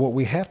is what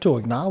we have to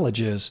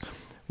acknowledge is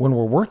when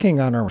we're working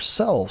on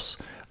ourselves,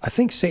 I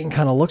think Satan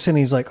kind of looks and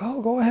he's like,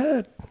 oh, go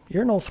ahead.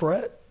 You're no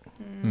threat.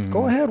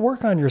 Go ahead,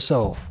 work on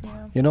yourself.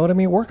 Yeah. You know what I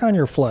mean? Work on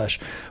your flesh.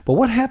 But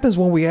what happens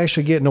when we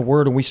actually get in the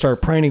word and we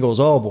start praying? He goes,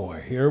 oh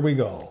boy, here we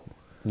go.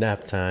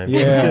 Nap time.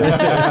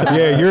 Yeah,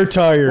 yeah, you're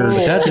tired.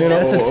 That's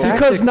a tactic,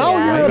 because now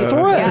Yeah. you're a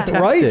threat, Yeah.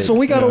 right? So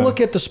we got to Yeah.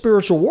 look at the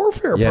spiritual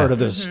warfare Yeah. part of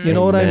this. You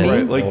know what I Amen. mean?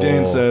 Right, like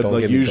Dan said, don't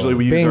like get me usually going.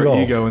 we use Bingo.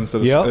 our ego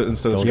instead of Yep.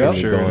 instead of Don't get me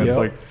scripture, and going. it's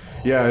Yep. like,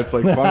 yeah, it's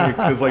like funny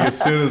because like as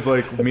soon as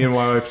like me and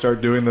my wife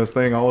start doing this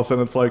thing, all of a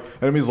sudden it's like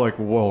enemy's like,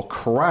 well,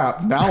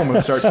 crap, now I'm gonna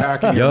start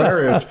attacking your Yep.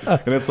 marriage,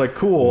 and it's like,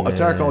 cool,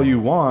 attack all you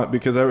want,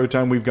 because every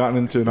time we've gotten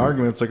into an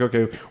argument, it's like,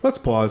 okay, let's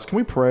pause, can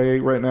we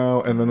pray right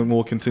now, and then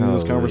we'll continue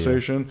this Hallelujah.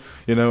 conversation,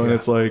 you know, and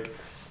it's like.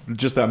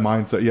 Just that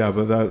mindset, yeah.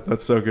 But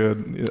that's so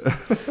good.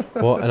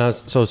 Yeah. Well, and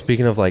so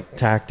speaking of like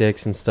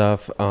tactics and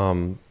stuff,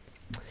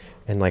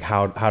 and like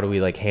how do we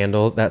like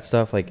handle that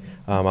stuff? Like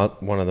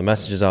one of the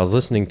messages I was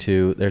listening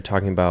to, they're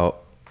talking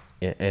about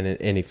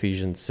in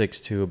Ephesians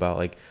 6:2 about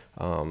like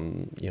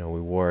we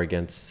war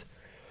against,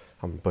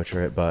 I'm gonna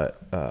butcher it,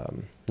 but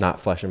not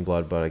flesh and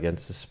blood, but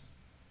against the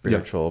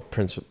spiritual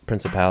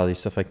principalities,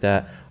 stuff like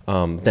that.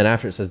 Then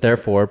after it says,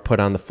 therefore put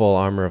on the full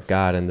armor of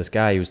God, and this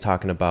guy, he was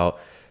talking about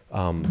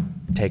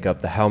take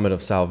up the helmet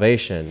of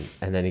salvation,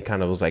 and then he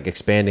kind of was like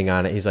expanding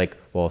on it. He's like,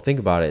 well, think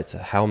about it, it's a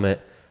helmet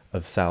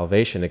of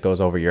salvation, it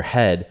goes over your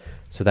head,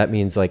 so that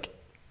means like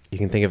you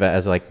can think of it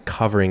as like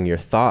covering your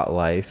thought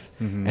life.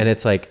 And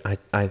it's like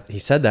he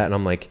said that, and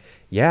I'm like,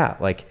 yeah,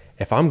 like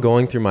if I'm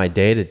going through my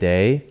day to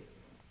day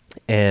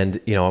and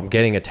I'm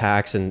getting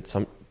attacks, and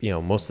some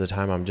most of the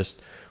time I'm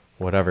just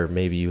whatever,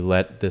 maybe you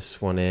let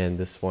this one in,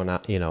 this one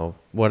out,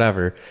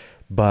 whatever,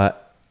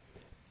 but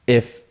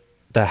if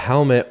the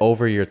helmet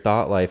over your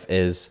thought life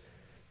is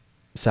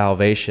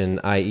salvation,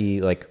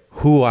 i.e. like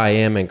who I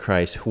am in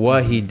Christ,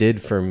 what he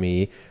did for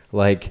me,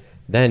 like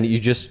then you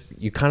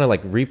kind of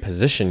like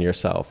reposition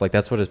yourself. Like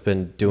that's what it's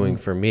been doing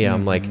for me.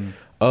 I'm like,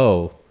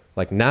 oh,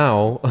 like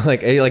now,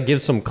 like it like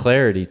gives some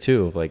clarity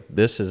too of like,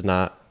 this is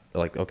not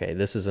like, okay,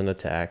 this is an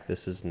attack.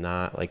 This is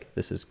not like,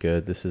 this is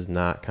good. This is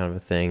not kind of a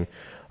thing.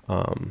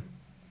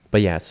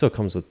 But yeah, it still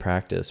comes with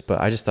practice.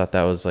 But I just thought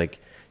that was like,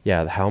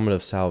 yeah, the helmet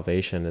of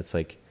salvation. It's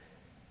like,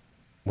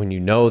 when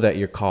you know that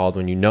you're called,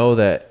 when you know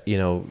that,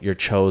 you're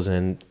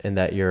chosen, and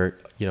that you're,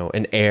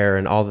 an heir,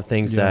 and all the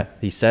things that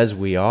he says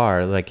we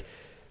are, like,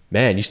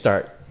 man, you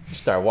start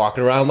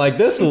walking around like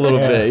this a little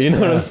bit. You know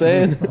what I'm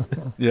saying?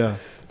 Yeah.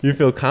 You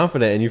feel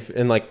confident,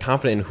 and like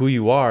confident in who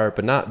you are,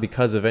 but not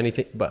because of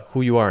anything, but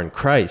who you are in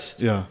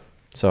Christ. Yeah.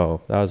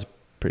 So that was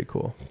pretty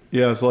cool.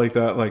 Yeah, it's like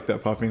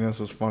that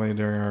puffiness is funny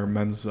during our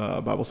men's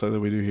Bible study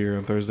that we do here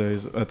on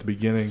Thursdays at the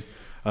beginning.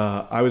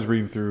 I was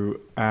reading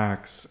through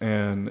Acts,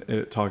 and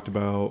it talked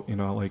about,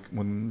 like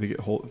when they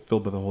get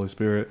filled by the Holy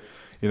Spirit,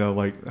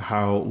 like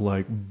how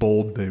like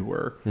bold they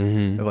were,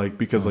 and, like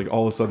because like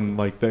all of a sudden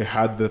like they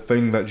had the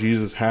thing that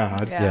Jesus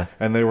had, Yeah.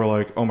 and they were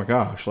like, oh my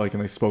gosh, like,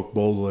 and they spoke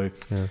boldly,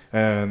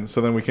 and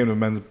so then we came to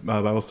men's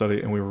Bible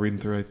study, and we were reading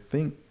through, I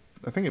think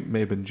it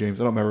may have been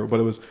James, I don't remember, but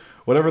it was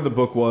whatever the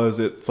book was.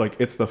 It's like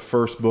it's the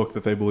first book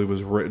that they believe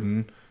was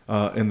written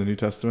in the New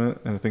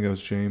Testament, and I think that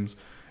was James.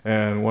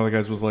 And one of the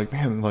guys was like,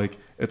 man, like,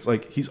 it's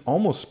like he's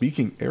almost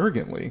speaking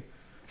arrogantly.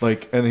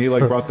 Like, and he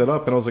like brought that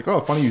up, and I was like, oh,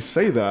 funny you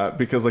say that,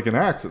 because like in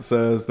Acts it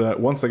says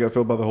that once they got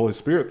filled by the Holy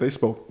Spirit, they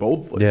spoke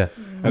boldly. Yeah.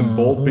 And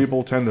bold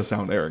people tend to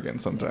sound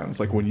arrogant sometimes.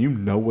 Like when you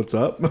know what's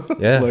up.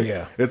 Yeah. Like,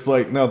 Yeah. it's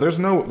like, no, there's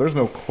no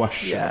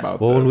question about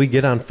Well, this. when we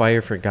get on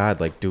fire for God,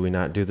 like, do we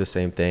not do the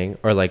same thing?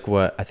 Or like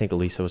what I think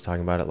Elisa was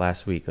talking about it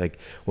last week. Like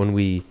when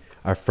we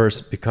are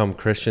first become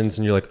Christians,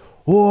 and you're like,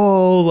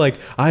 whoa, like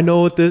I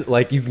know what this,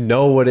 like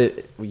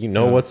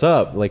what's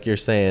up, like you're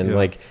saying,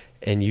 like,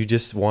 and you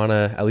just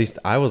wanna, at least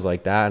I was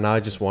like that, and I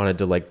just wanted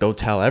to like go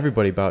tell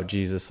everybody about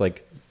Jesus,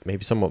 like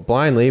maybe somewhat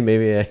blindly,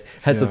 maybe I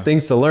had some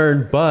things to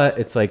learn, but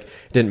it's like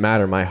it didn't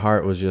matter. My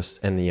heart was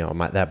just, and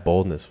that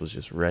boldness was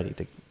just ready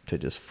to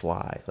just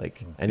fly.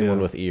 Like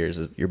anyone with ears,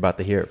 you're about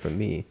to hear it from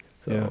me.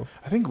 So. Yeah,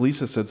 I think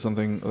Lisa said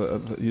something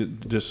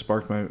that just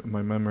sparked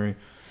my memory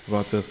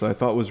about this that I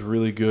thought was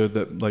really good,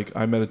 that like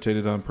I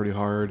meditated on pretty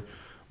hard,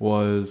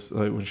 was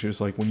like when she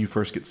was like, when you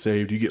first get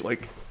saved, you get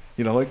like,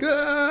 like,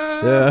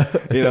 ah!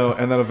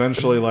 And then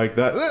eventually like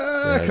that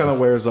kind of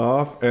wears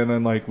off, and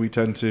then like we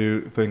tend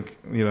to think,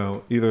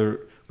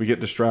 either we get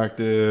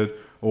distracted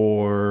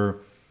or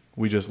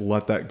we just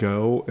let that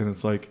go. And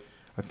it's like,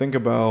 I think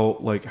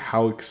about like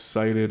how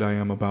excited I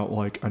am about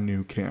like a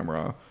new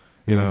camera,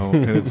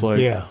 and it's like,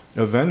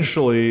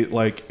 eventually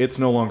like it's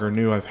no longer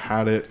new. I've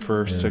had it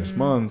for 6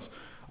 months.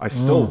 I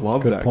still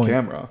love that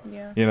camera.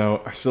 Yeah.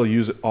 I still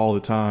use it all the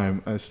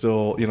time. I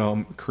still,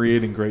 I'm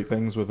creating great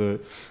things with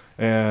it.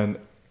 And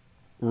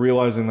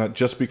realizing that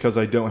just because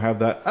I don't have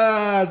that,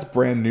 it's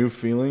brand new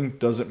feeling,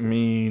 doesn't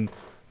mean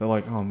that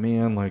like, oh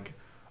man, like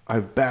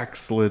I've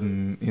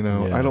backslidden,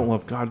 I don't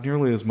love God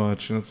nearly as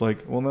much. And it's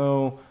like, well,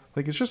 no,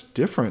 like it's just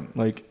different.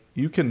 Like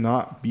you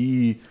cannot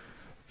be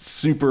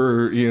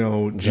super,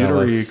 jittery,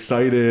 Jealous.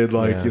 Excited,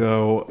 like,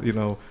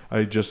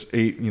 I just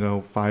ate,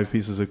 5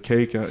 pieces of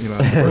cake, at a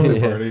birthday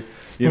party,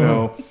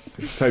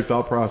 type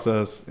thought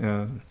process.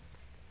 And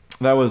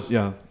that was,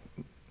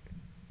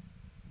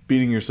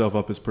 beating yourself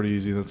up is pretty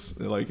easy. That's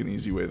like an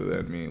easy way that the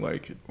enemy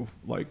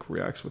like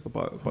reacts with a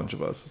bunch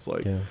of us. It's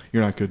like,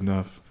 you're not good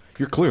enough.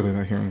 you're clearly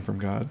not hearing from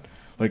God.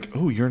 Like,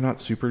 oh, you're not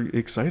super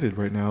excited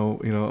right now,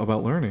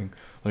 about learning.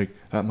 Like,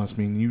 that must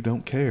mean you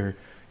don't care.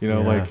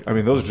 Like, I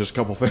mean, those are just a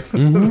couple things.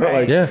 That,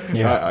 like, I've popped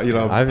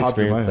in my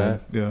experienced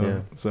head. that.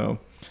 Yeah. So,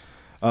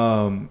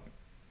 one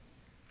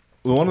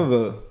of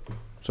the,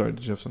 sorry,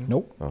 did you have something?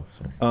 Nope. Oh,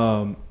 sorry.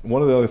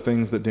 One of the other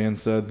things that Dan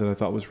said that I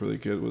thought was really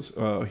good was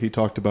he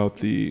talked about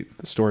the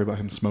story about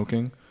him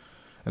smoking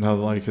and how,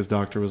 like, his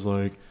doctor was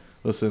like,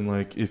 listen,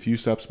 like, if you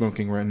stop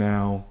smoking right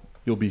now,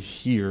 you'll be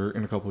here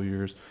in a couple of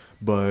years.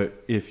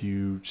 But if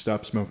you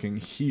stop smoking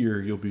here,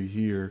 you'll be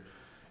here,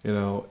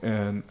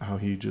 and how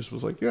he just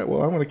was like, yeah,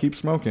 well, I'm going to keep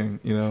smoking,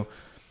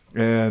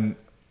 and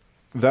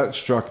that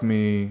struck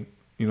me,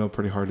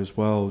 pretty hard as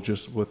well,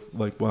 just with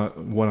like what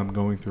I'm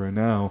going through right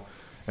now.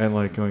 And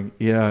like going,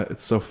 yeah,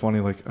 it's so funny.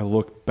 Like I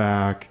look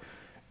back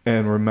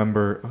and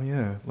remember, oh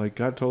yeah, like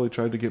God totally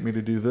tried to get me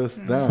to do this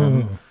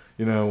then,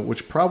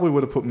 which probably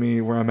would have put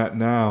me where I'm at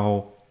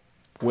now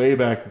way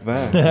back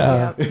then.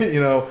 Yeah.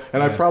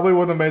 And I probably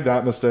wouldn't have made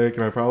that mistake,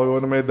 and I probably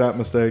wouldn't have made that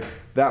mistake.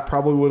 That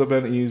probably would have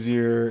been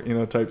easier,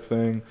 type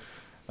thing.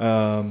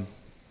 That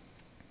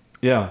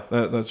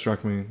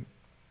struck me.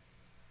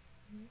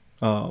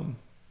 Yeah.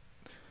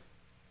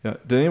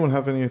 Did anyone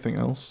have anything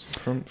else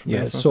from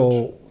Yeah. this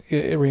So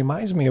it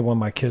reminds me of when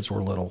my kids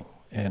were little,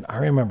 and I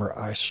remember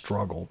I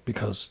struggled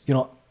because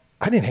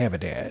I didn't have a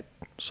dad,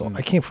 so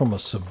I came from a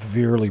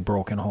severely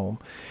broken home,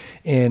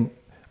 and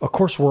of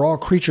course we're all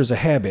creatures of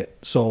habit.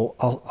 So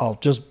I'll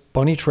just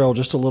bunny trail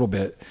just a little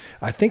bit.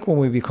 I think when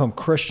we become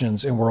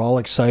Christians and we're all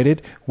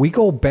excited, we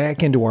go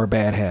back into our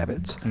bad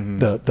habits.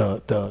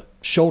 The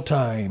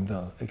showtime,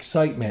 the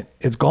excitement,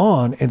 it's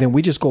gone, and then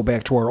we just go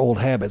back to our old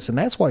habits, and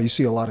that's why you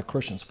see a lot of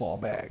Christians fall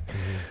back.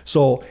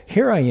 So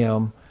here I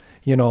am,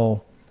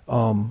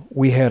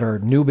 we had our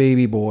new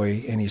baby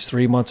boy, and he's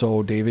 3 months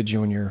old, David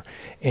Jr.,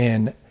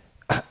 and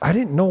I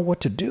didn't know what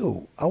to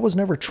do. I was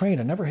never trained.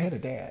 I never had a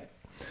dad.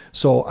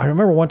 So I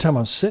remember one time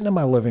I'm sitting in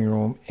my living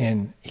room,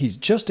 and he's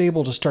just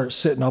able to start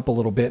sitting up a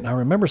little bit, and I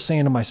remember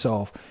saying to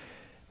myself,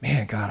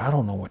 man, God, I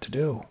don't know what to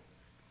do.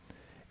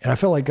 And I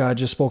felt like God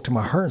just spoke to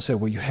my heart and said,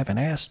 well, you haven't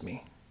asked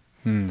me.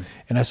 And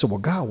I said, well,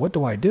 God, what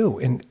do I do?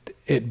 And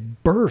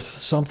it birthed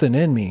something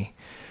in me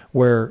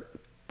where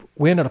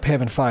we ended up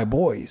having 5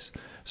 boys.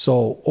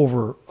 So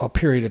over a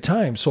period of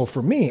time. So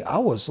for me, I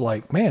was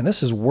like, man,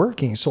 this is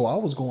working. So I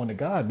was going to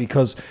God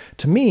because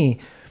to me,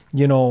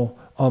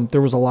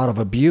 there was a lot of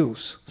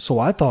abuse. So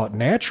I thought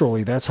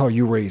naturally that's how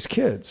you raise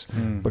kids.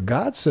 But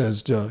God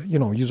says to,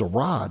 use a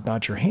rod,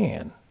 not your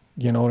hand.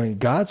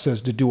 God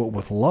says to do it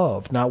with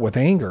love, not with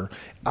anger.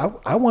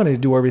 I wanted to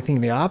do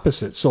everything the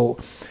opposite. So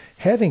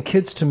having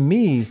kids to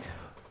me,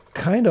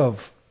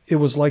 it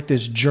was like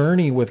this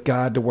journey with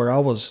God to where I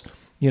was,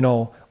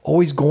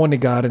 always going to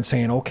God and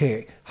saying,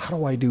 okay, how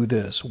do I do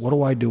this? What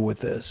do I do with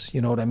this?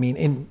 You know what I mean?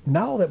 And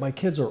now that my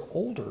kids are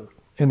older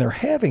and they're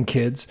having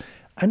kids,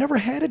 I never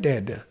had a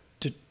dad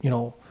to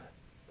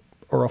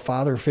or a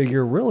father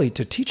figure really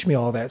to teach me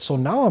all that. So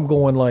now I'm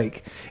going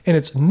and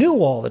it's new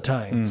all the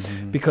time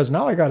because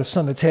now I got a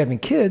son that's having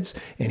kids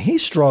and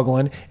he's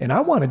struggling and I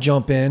want to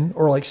jump in,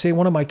 or say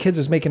one of my kids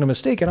is making a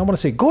mistake and I want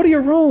to say, go to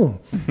your room.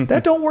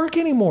 That don't work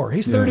anymore.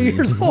 He's 30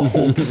 years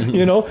old,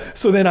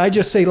 So then I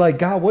just say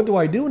God, what do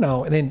I do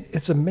now? And then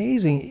it's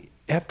amazing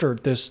after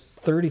this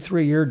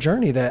 33-year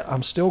journey that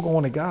I'm still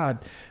going to God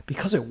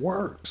because it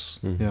works.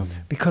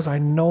 Because I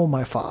know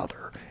my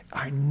Father.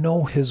 I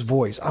know his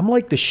voice. I'm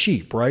like the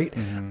sheep, right?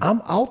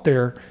 I'm out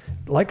there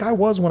like I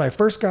was when I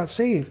first got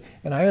saved,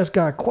 and I ask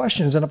God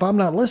questions, and if I'm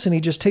not listening,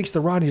 he just takes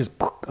the rod and he just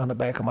on the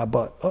back of my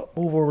butt.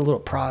 Move over a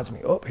little, prods me.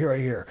 Here, right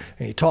here.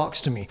 And he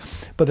talks to me.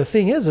 But the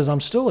thing is I'm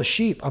still a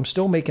sheep. I'm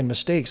still making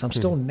mistakes. I'm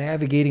still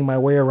navigating my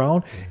way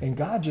around, and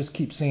God just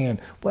keeps saying,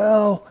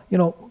 well,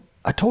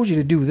 I told you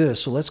to do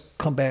this, so let's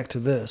come back to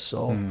this.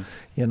 So,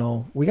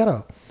 we got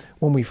to,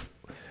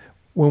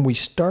 when we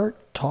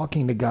start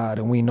talking to God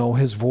and we know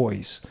his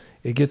voice,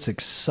 it gets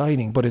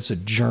exciting, but it's a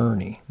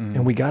journey.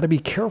 And we got to be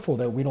careful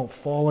that we don't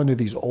fall into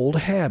these old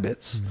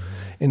habits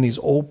and these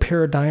old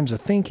paradigms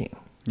of thinking.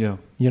 Yeah.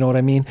 You know what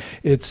I mean?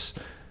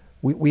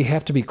 We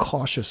have to be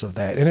cautious of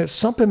that. And it's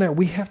something that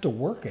we have to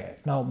work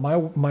at. Now,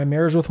 my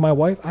marriage with my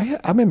wife,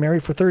 I've been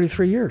married for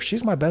 33 years.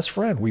 She's my best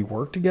friend. We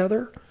work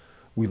together.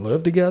 We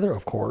live together,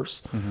 of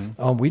course.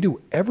 We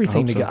do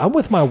everything together. So. I'm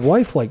with my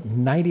wife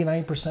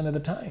 99% of the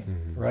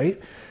time,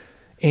 right?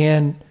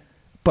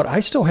 But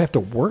I still have to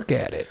work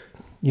at it.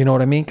 You know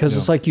what I mean? Because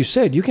it's like you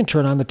said, you can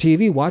turn on the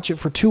TV, watch it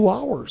for 2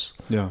 hours.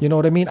 Yeah. You know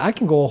what I mean? I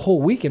can go a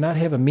whole week and not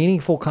have a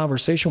meaningful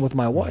conversation with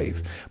my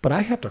wife. But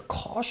I have to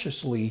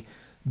cautiously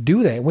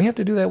do that. We have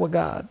to do that with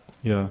God.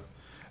 Yeah.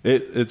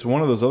 It's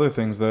one of those other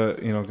things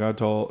that,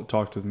 God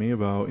talked with me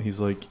about.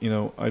 He's like,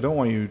 I don't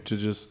want you to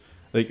just...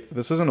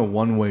 this isn't a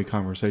one-way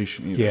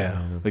conversation either.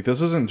 Yeah. This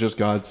isn't just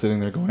God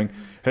sitting there going,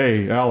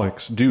 hey,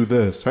 Alex, do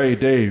this. Hey,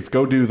 Dave,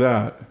 go do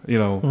that.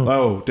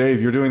 Oh,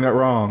 Dave, you're doing that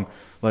wrong.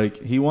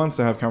 He wants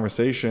to have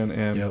conversation.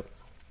 And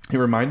he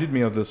reminded me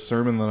of this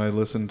sermon that I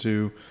listened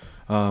to.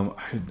 I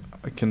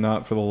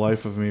cannot for the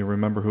life of me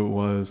remember who it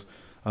was.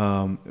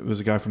 It was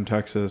a guy from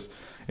Texas.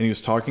 and he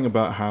was talking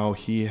about how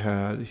he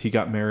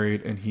got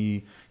married, and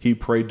he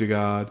prayed to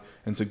God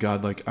and said,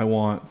 God, like, I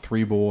want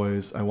 3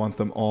 boys. I want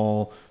them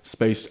all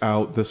spaced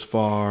out this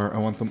far. I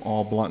want them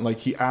all blonde. Like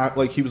he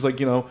was like,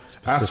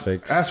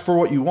 ask for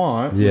what you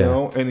want,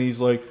 and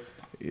he's like,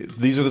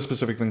 these are the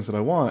specific things that I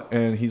want.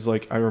 And he's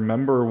like, I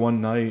remember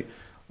one night,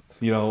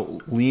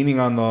 leaning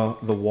on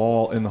the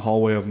wall in the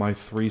hallway of my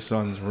 3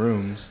 sons'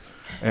 rooms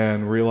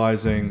and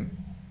realizing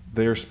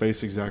they're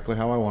spaced exactly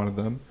how I wanted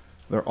them.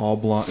 They're all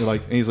blonde.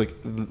 Like, and he's like,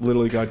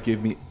 literally, God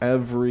gave me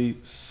every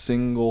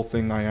single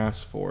thing I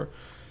asked for.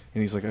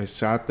 And he's like, I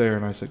sat there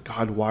and I said,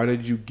 God, why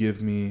did you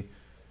give me,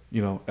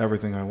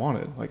 everything I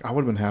wanted? Like, I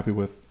would have been happy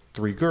with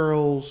 3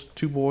 girls,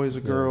 2 boys,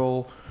 a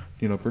girl,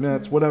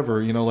 brunettes,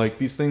 whatever. Like,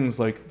 these things,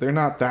 like, they're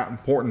not that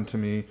important to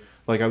me.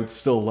 Like, I would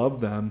still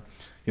love them.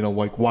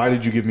 Like, why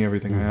did you give me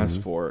everything I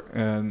asked for?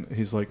 And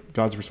he's like,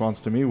 God's response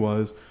to me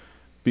was,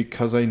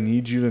 because I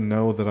need you to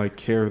know that I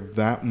care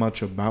that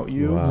much about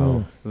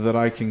you, that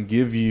I can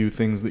give you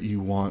things that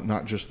you want,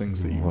 not just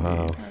things that you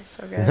need. That's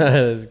so good. That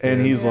is good.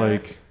 And he's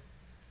like,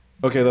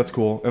 okay, that's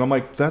cool. And I'm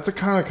like, that's a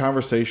kind of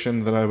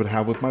conversation that I would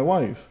have with my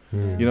wife.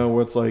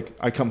 Where it's like,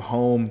 I come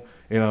home,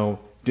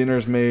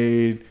 dinner's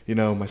made,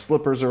 my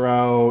slippers are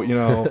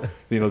out,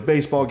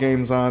 baseball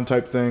game's on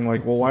type thing.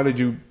 Like, well, why did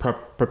you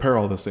prepare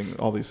all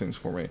these things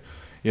for me?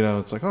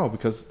 It's like, oh,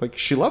 because like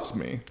she loves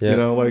me,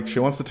 like she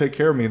wants to take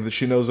care of me, and that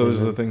she knows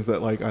those are the things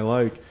that like I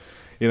like,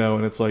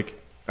 and it's like,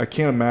 I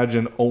can't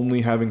imagine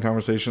only having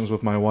conversations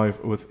with my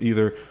wife with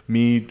either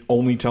me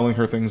only telling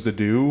her things to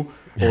do,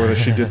 or that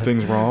she did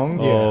things wrong,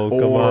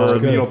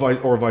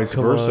 or vice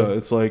versa.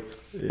 It's like,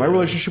 my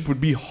relationship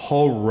would be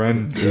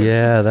horrendous.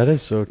 Yeah, that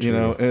is so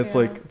true. And it's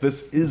like,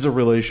 this is a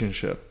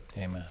relationship.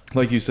 Amen.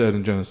 Like you said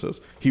in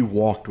Genesis, he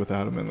walked with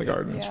Adam in the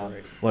garden. Yeah.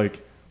 Right.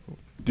 Like,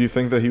 do you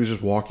think that he was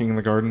just walking in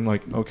the garden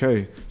like,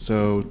 okay,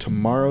 so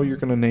tomorrow you're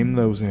going to name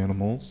those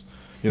animals?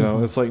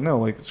 It's like, no,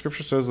 like the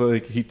scripture says that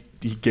like he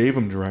gave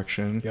him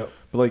direction, but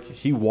like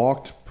he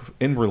walked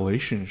in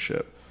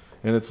relationship.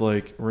 And it's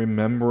like,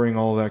 remembering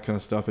all that kind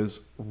of stuff is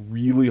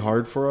really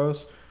hard for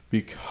us,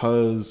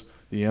 because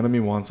the enemy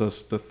wants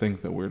us to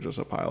think that we're just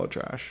a pile of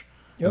trash,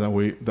 and that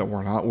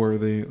we're not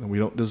worthy, and we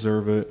don't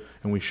deserve it,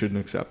 and we shouldn't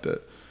accept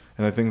it.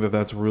 And I think that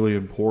that's really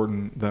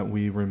important, that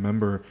we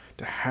remember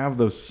to have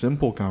those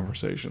simple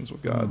conversations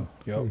with God.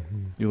 You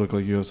look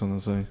like you have something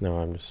to say. No,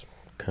 I'm just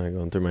kind of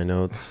going through my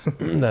notes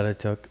that I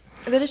took.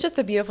 That is just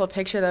a beautiful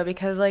picture, though,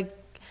 because like,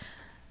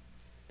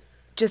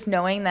 just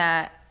knowing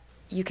that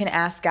you can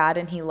ask God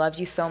and he loves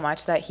you so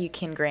much that he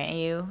can grant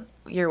you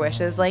your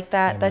wishes like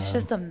that. Amen. That's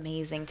just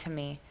amazing to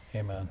me.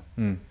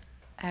 Amen.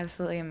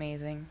 Absolutely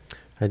amazing.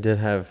 I did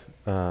have,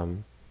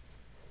 and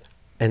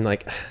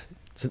like,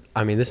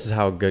 I mean, this is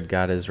how good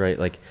God is, right?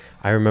 Like,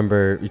 I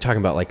remember you're talking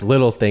about like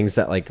little things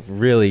that like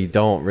really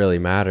don't really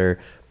matter.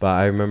 But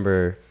I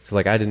remember, so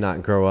like, I did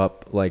not grow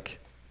up like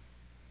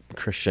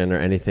Christian or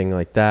anything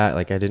like that.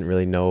 Like, I didn't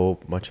really know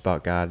much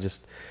about God.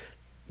 Just,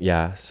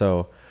 yeah.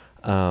 So,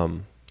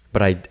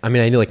 but I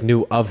mean, I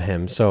knew of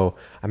him. So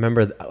I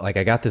remember like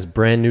I got this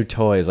brand new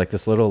toy. It's like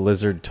this little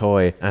lizard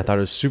toy, and I thought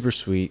it was super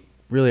sweet,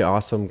 really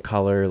awesome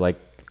color, like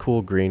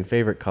cool green,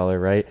 favorite color,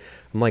 right?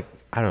 I'm like,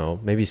 I don't know,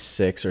 maybe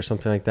 6 or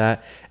something like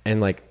that.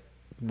 And like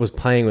was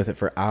playing with it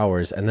for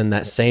hours. And then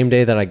that same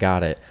day that I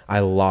got it, I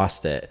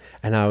lost it.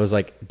 And I was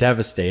like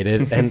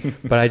devastated.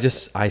 But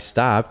I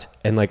stopped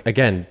and like,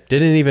 again,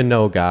 didn't even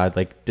know God,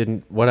 like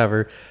didn't,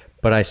 whatever.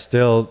 But I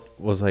still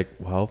was like,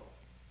 well,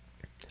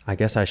 I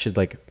guess I should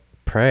like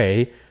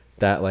pray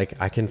that like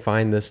I can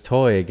find this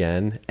toy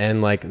again.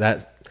 And like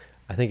that,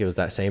 I think it was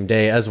that same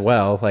day as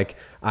well. Like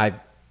I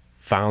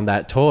found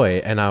that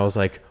toy and I was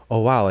like, oh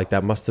wow, like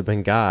that must have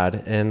been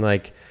God. And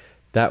like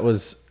that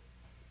was,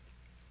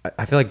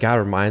 I feel like God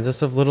reminds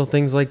us of little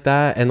things like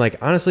that. And like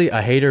honestly,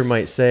 a hater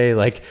might say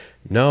like,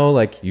 no,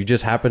 like you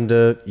just happened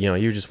to,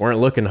 you just weren't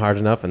looking hard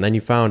enough and then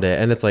you found it.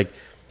 And it's like,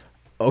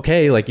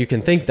 okay, like you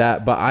can think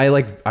that, but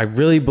I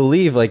really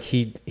believe like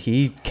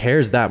he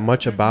cares that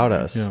much about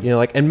us.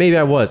 Like, and maybe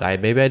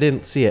maybe I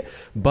didn't see it,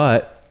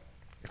 but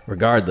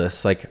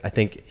regardless, like I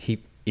think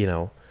he,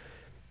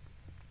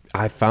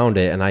 I found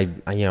it, and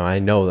I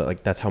know that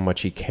like that's how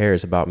much he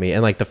cares about me.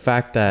 And like the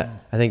fact that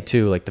I think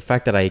too, like the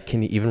fact that I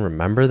can even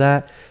remember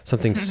that,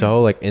 something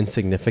so like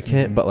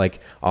insignificant, but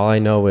like all I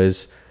know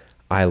is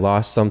I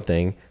lost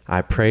something,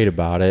 I prayed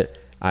about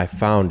it, I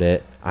found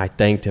it, I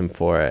thanked him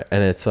for it.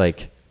 And it's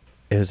like,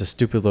 it was a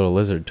stupid little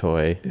lizard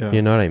toy. Yeah.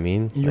 You know what I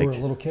mean? You like, were a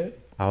little kid?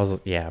 I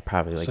was,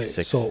 probably like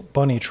 6. So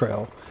bunny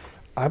trail,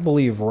 I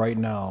believe right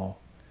now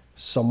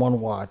someone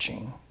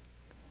watching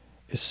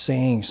is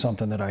saying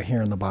something that I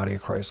hear in the body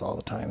of Christ all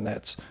the time.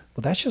 That's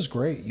just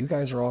great. You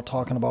guys are all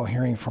talking about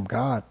hearing from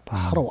God, but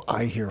how do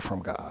I hear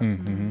from God?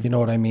 Mm-hmm. You know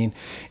what I mean?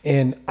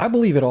 And I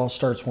believe it all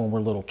starts when we're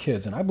little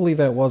kids, and I believe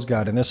that was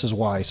God, and this is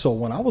why. So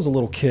when I was a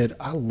little kid,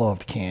 I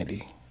loved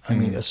candy. I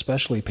mean,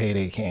 especially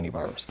Payday candy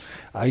bars.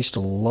 I used to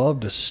love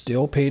to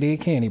steal Payday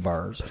candy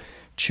bars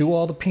chew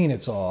all the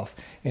peanuts off,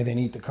 and then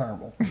eat the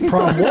caramel.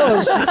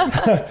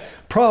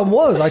 Problem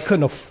was I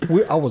couldn't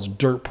I was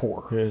dirt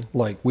poor. Yeah.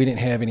 Like, we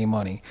didn't have any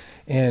money.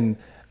 And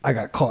I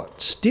got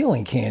caught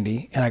stealing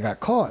candy, and I got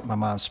caught. My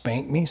mom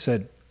spanked me,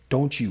 said,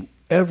 don't you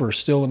ever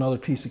steal another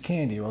piece of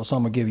candy or else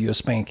I'm going to give you a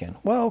spanking.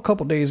 Well, a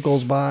couple days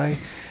goes by.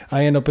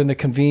 I end up in the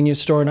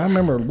convenience store, and I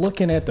remember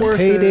looking at the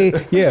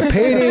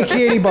payday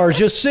candy bars,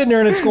 just sitting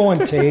there, and it's going,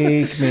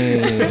 take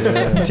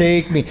me,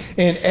 take me.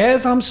 And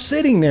as I'm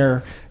sitting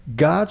there,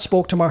 God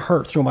spoke to my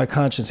heart through my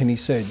conscience, and he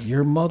said,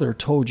 your mother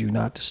told you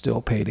not to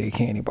steal payday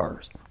candy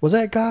bars. Was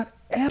that God?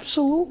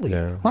 Absolutely.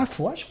 Yeah. My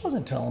flesh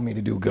wasn't telling me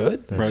to do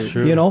good. That's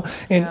true. You know,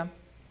 and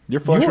your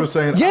flesh was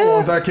saying, I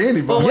want that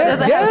candy bar. Well, what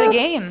does it have to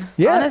gain?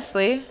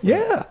 Honestly.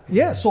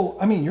 Yeah. So,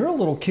 I mean, you're a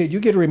little kid, you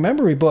get to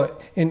remember it,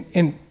 but,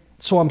 and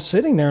so I'm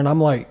sitting there and I'm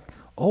like,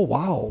 oh,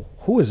 wow,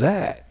 who is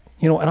that?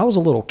 You know, and I was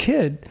a little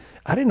kid.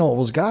 I didn't know it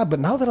was God, but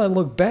now that I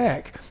look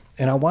back,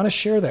 and I want to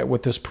share that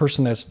with this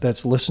person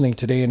that's listening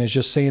today and is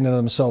just saying to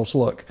themselves,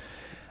 look,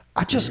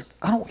 I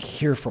don't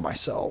hear for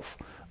myself.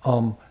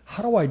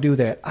 How do I do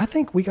that? I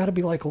think we got to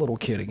be like a little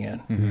kid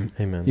again.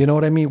 Mm-hmm. Amen. You know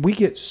what I mean? We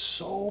get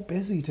so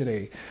busy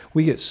today.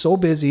 We get so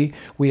busy.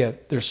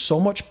 There's so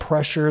much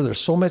pressure.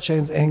 There's so much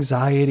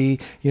anxiety.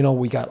 You know,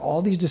 we got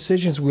all these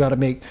decisions we got to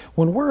make.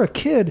 When we're a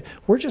kid,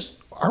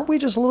 aren't we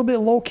just a little bit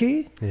low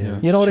key? Yeah,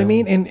 you know what I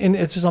mean? And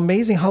it's just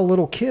amazing how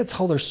little kids,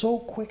 how they're so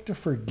quick to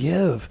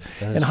forgive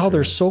and how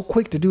they're so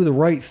quick to do the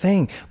right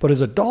thing. But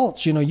as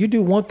adults, you know, you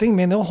do one thing,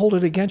 man, they'll hold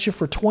it against you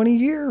for 20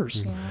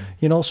 years. Yeah.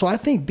 You know, so I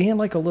think being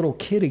like a little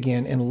kid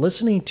again and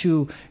listening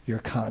to your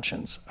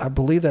conscience, I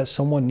believe that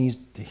someone needs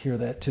to hear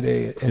that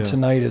today and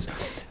tonight is,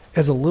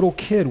 as a little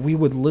kid, we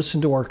would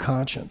listen to our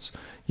conscience,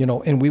 you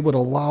know, and we would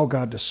allow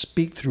God to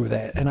speak through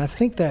that. And I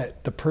think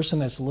that the person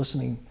that's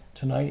listening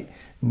tonight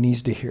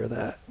needs to hear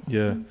that.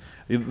 Yeah.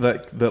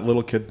 That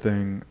little kid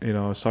thing, you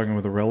know, I was talking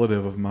with a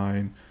relative of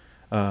mine,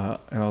 and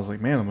I was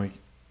like, man,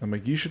 I'm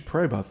like, you should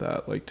pray about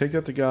that. Like, take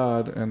that to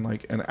God and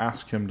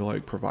ask him to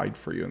like provide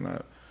for you in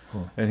that.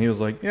 Huh. And he was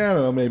like, yeah, I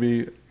don't know,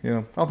 maybe, you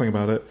know, I'll think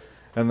about it.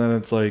 And then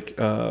it's like,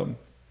 I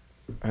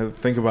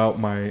think about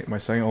my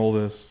second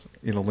oldest,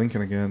 you know,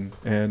 Lincoln again.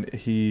 And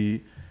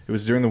it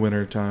was during the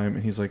winter time,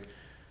 and he's like,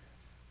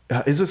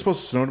 is it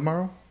supposed to snow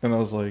tomorrow? And I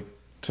was like,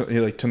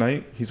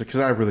 tonight? He's like, because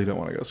I really don't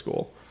want to go to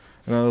school.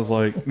 And I was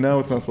like, no,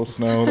 it's not supposed to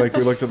snow. Like,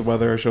 we looked at the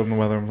weather, I showed him the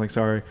weather, I'm like,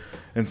 sorry.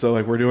 And so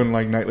like we're doing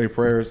like nightly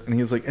prayers, and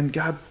he was like, and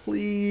God,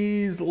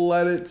 please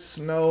let it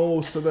snow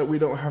so that we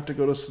don't have to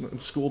go to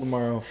school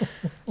tomorrow.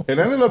 It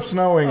ended up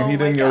snowing, and he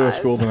didn't go to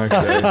school the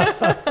next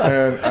day.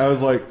 And I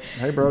was like,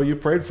 hey bro, you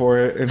prayed for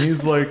it. And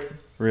he's like,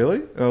 really?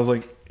 And I was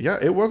like, yeah,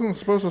 it wasn't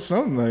supposed to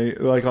snow tonight,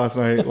 like last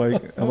night.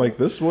 Like, I'm like,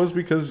 this was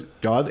because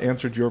God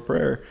answered your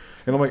prayer.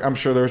 And I'm like, I'm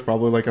sure there's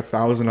probably like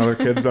 1,000 other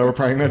kids that were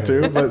praying that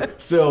too,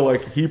 but still,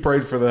 like, he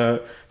prayed for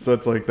that. So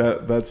it's like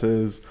that's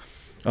his.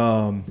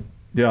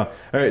 Yeah.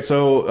 All right.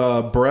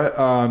 So Brett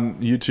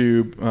on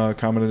YouTube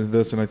commented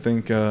this, and I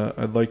think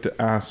I'd like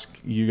to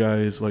ask you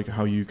guys like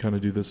how you kind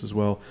of do this as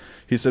well.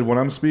 He said, when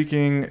I'm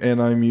speaking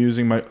and I'm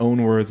using my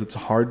own words, it's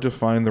hard to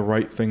find the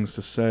right things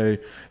to say.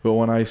 But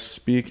when I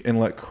speak and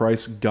let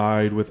Christ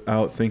guide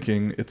without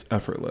thinking, it's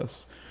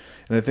effortless.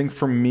 And I think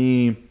for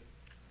me,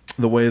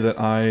 the way that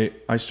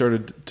I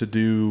started to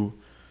do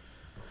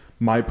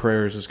my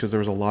prayers is because there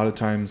was a lot of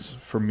times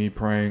for me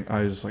praying,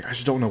 I was like, I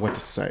just don't know what to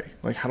say.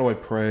 Like, how do I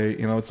pray?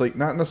 You know, it's like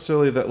not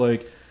necessarily that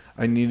like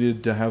I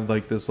needed to have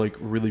like this like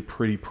really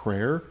pretty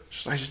prayer.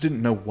 I just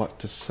didn't know what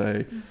to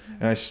say. Mm-hmm.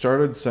 And I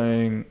started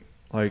saying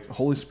like,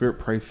 Holy Spirit,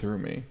 pray through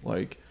me.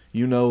 Like,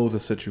 you know the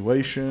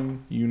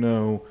situation, you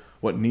know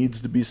what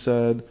needs to be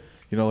said,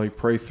 you know, like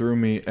pray through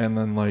me. And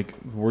then like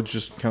words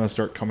just kind of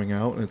start coming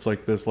out, and it's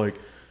like this like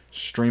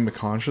stream of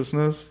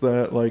consciousness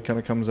that like kind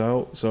of comes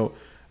out. So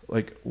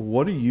like,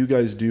 what do you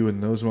guys do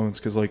in those moments?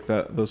 Because like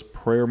those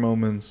prayer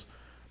moments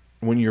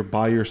when you're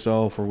by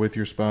yourself or with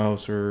your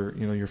spouse or,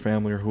 you know, your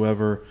family or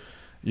whoever,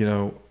 you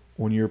know,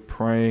 when you're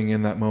praying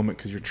in that moment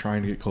because you're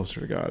trying to get closer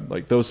to God,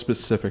 like those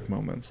specific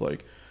moments,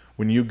 like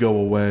when you go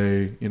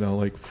away, you know,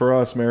 like for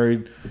us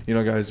married, you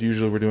know, guys,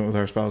 usually we're doing it with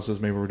our spouses.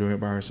 Maybe we're doing it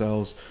by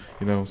ourselves,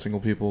 you know, single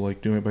people,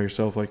 like doing it by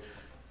yourself. Like,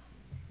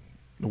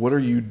 what are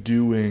you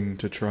doing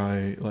to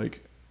try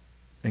like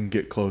and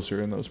get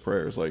closer in those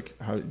prayers? Like,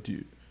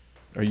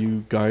 are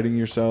you guiding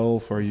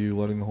yourself? Are you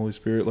letting the Holy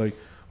Spirit, like,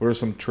 what are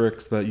some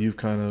tricks that you've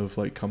kind of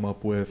like come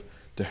up with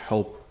to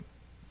help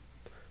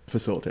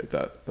facilitate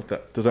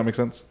that? Does that make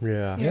sense?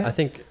 Yeah. I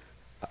think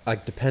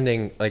like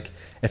depending, like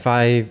if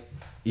I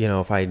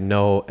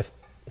know if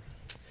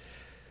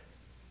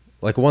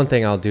like one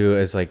thing I'll do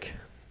is like,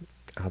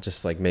 I'll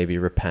just like maybe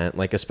repent,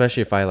 like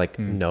especially if I like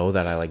know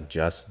that I like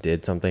just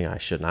did something I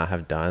should not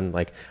have done,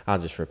 like I'll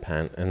just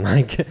repent and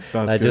like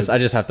I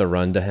just have to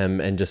run to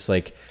him and just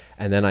like,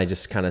 and then I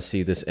just kind of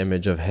see this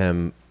image of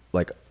him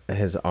like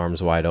his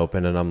arms wide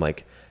open, and I'm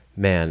like,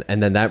 man,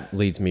 and then that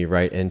leads me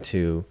right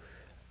into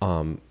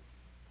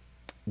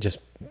just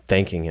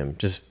thanking him,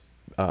 just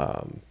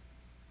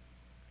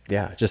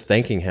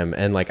thanking him.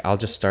 And like I'll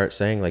just start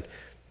saying like,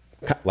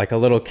 like a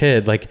little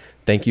kid, like,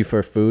 thank you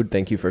for food,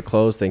 thank you for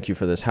clothes, thank you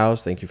for this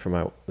house, thank you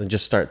for and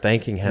just start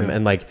thanking him.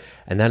 Yeah.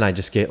 And then I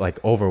just get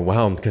like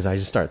overwhelmed because I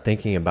just start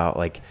thinking about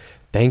like,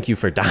 thank you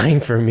for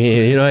dying for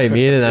me. You know what I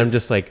mean? And I'm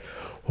just like,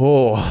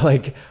 oh,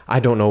 like, I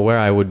don't know where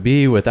I would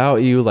be without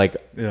you. Like,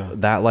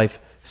 that life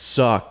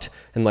sucked.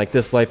 And like,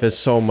 this life is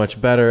so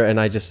much better. And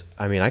I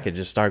could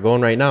just start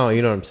going right now.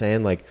 You know what I'm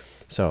saying? Like,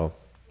 so,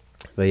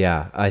 but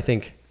yeah, I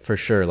think for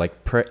sure, like,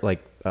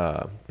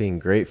 being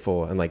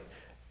grateful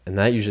and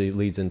that usually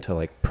leads into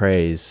like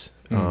praise,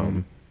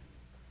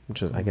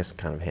 which is, I guess,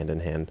 kind of hand in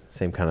hand,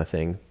 same kind of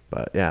thing.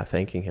 But yeah,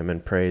 thanking him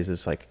and praise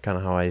is like kind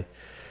of how I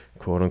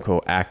quote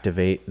unquote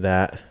activate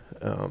that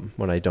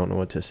when I don't know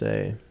what to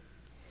say.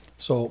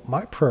 So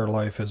my prayer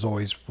life has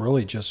always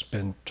really just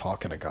been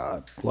talking to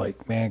God.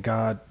 Like, man,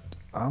 God,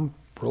 I'm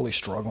really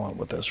struggling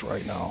with this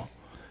right now,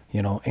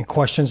 and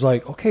questions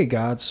like, okay,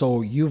 God,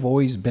 so you've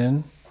always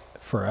been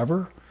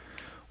forever?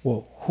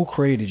 Well, who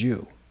created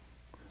you?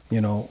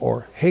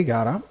 Or, hey,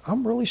 God,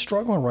 I'm really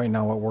struggling right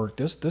now at work.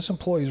 This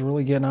employee is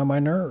really getting on my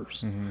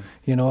nerves.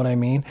 You know what I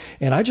mean?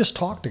 And I just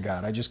talk to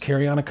God. I just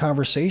carry on a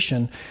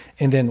conversation.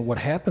 And then what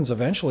happens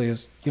eventually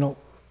is,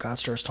 God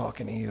starts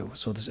talking to you.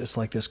 So it's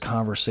like this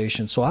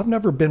conversation. So I've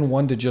never been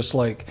one to just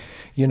like,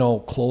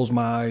 close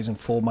my eyes and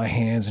fold my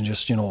hands and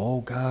just,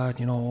 oh, God,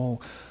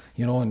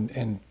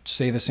 and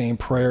say the same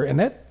prayer.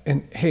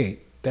 And hey,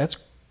 that's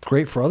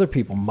great for other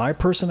people. My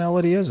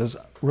personality is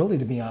really,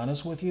 to be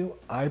honest with you,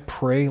 I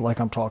pray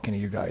like I'm talking to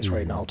you guys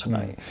right now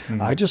tonight.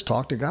 I just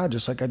talk to God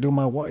just like I do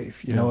my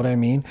wife. You know what I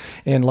mean?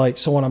 And like,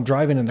 so when I'm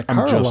driving in the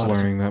car, I'm just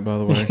learning that, by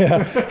the way.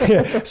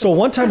 Yeah. So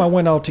one time I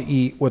went out to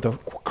eat with a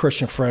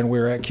Christian friend. We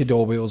were at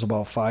Qdoba. It was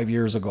about 5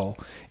 years ago.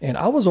 And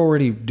I was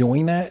already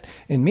doing that.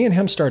 And me and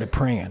him started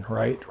praying,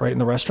 right in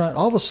the restaurant.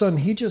 All of a sudden,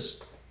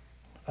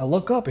 I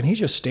look up and he's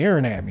just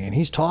staring at me and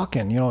he's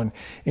talking, and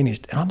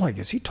I'm like,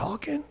 is he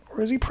talking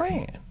or is he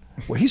praying?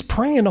 Well, he's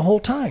praying the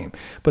whole time.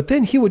 But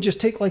then he would just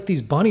take like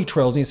these bunny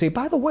trails and he'd say,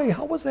 by the way,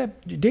 how was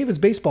that David's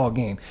baseball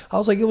game? I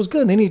was like, it was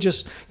good. And then he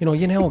just,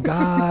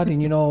 God,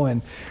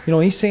 and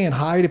he's saying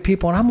hi to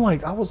people.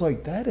 And I was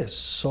like, that is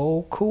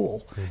so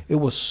cool. It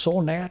was so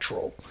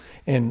natural.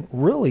 And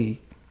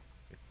really,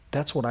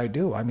 that's what I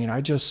do. I mean,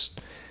 I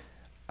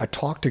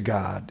talk to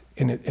God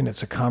and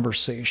it's a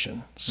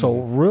conversation.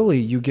 So really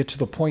you get to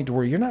the point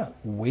where you're not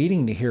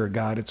waiting to hear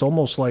God. It's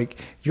almost like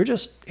you're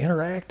just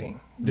interacting.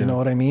 You know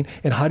what I mean?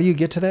 And how do you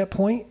get to that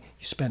point?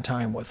 You spend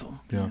time with them.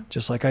 Yeah.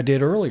 Just like I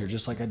did earlier,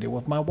 just like I did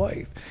with my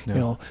wife.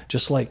 Yeah.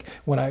 Just like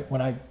when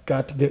I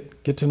got to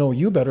get to know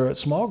you better at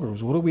small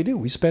groups, what do?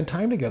 We spend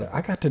time together.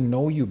 I got to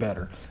know you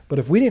better. But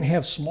if we didn't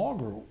have small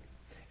group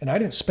and I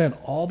didn't spend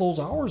all those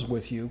hours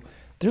with you,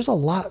 there's a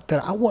lot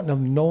that I wouldn't have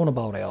known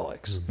about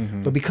Alex.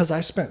 But because I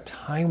spent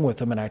time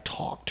with him and I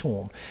talked to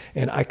him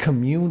and I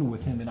communed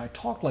with him and I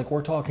talked like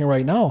we're talking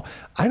right now,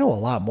 I know a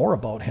lot more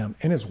about him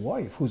and his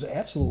wife, who's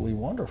absolutely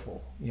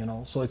wonderful,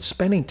 So it's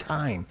spending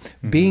time,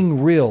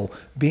 being real,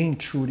 being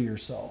true to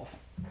yourself.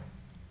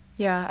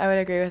 Yeah, I would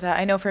agree with that.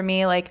 I know for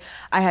me, like,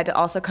 I had to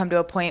also come to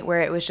a point where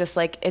it was just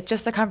like, it's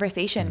just a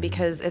conversation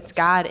because it's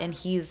God and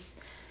he's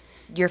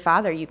your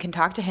father. You can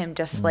talk to him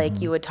just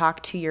like you would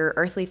talk to your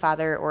earthly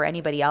father or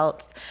anybody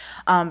else.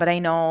 But I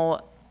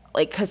know,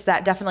 like, because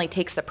that definitely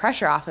takes the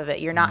pressure off of it.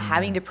 You're not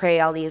having to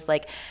pray all these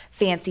like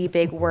fancy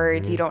big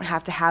words. You don't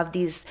have to have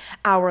these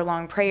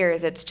hour-long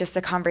prayers. It's just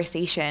a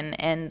conversation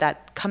and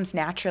that comes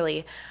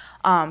naturally.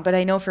 But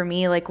I know for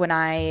me, like when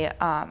I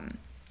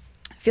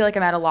feel like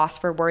I'm at a loss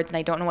for words and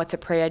I don't know what to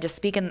pray, I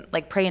just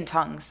pray in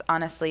tongues,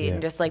 honestly,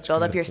 and just like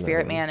build up your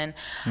spirit, man.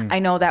 And I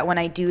know that when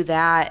I do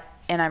that,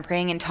 and I'm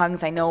praying in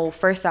tongues, I know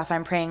first off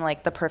I'm praying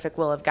like the perfect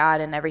will of God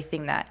and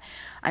everything that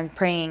I'm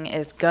praying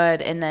is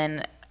good. And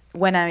then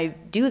when I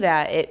do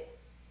that,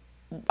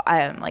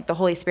 like the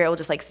Holy Spirit will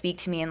just like speak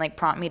to me and like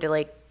prompt me to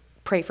like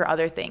pray for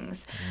other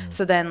things.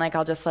 So then like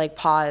I'll just like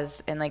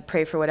pause and like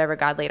pray for whatever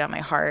God laid on my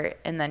heart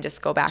and then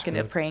just go back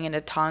into praying into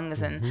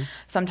tongues. And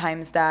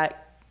sometimes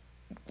that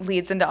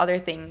leads into other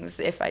things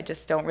if I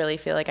just don't really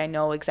feel like I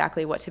know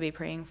exactly what to be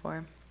praying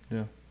for.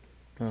 Yeah,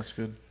 that's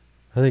good.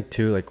 I think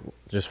too, like,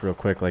 just real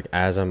quick, like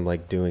as I'm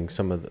like doing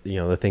some of the,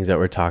 the things that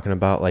we're talking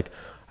about, like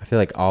I feel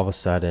like all of a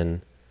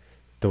sudden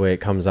the way it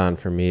comes on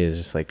for me is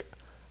just like,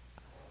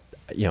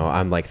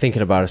 I'm like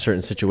thinking about a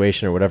certain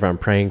situation or whatever I'm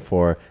praying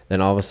for,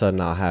 then all of a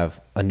sudden I'll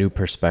have a new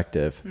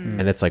perspective.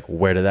 And it's like,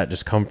 where did that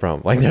just come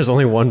from? Like there's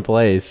only one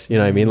place, you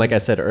know what I mean? Like I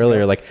said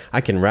earlier, like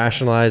I can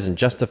rationalize and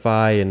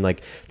justify and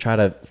like try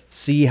to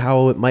see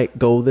how it might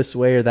go this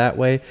way or that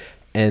way.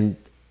 And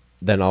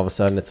then all of a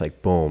sudden it's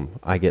like, boom,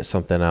 I get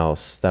something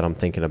else that I'm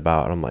thinking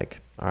about. And I'm like,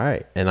 all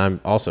right. And I'm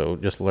also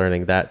just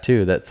learning that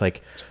too. That's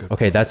like,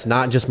 okay, that's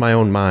not just my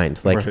own mind.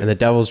 Like, and the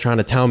devil's trying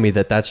to tell me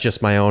that that's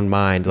just my own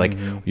mind. Like,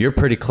 you're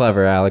pretty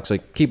clever, Alex.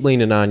 Like, keep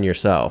leaning on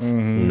yourself.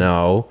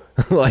 No,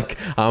 like,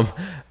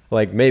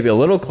 like maybe a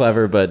little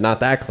clever, but not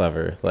that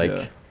clever.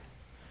 Like,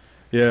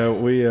 yeah,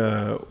 we,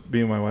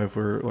 me and my wife,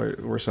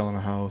 we're selling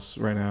a house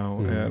right now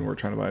and we're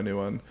trying to buy a new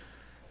one.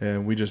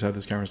 And we just had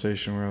this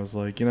conversation where I was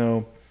like,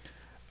 I'm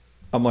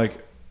like,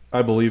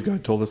 I believe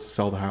God told us to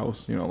sell the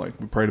house. You know, like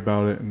we prayed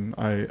about it, and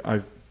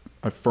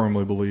I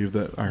firmly believe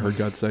that I heard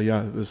God say,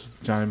 yeah, this is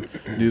the time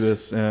to do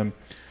this. And,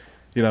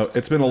 you know,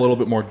 it's been a little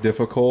bit more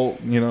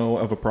difficult, you know,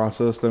 of a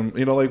process than,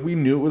 you know, like we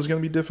knew it was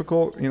going to be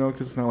difficult, you know,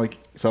 because it's not like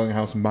selling a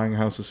house and buying a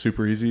house is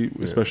super easy,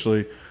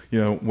 especially, you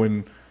know,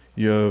 when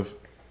you have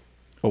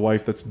a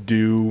wife that's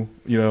due,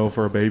 you know,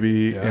 for a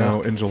baby, you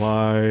know, in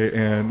July,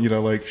 and, you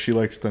know, like she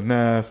likes to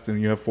nest,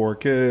 and you have 4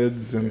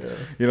 kids, and,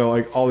 you know,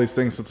 like all these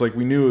things. It's like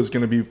we knew it was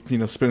going to be, you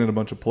know, spinning a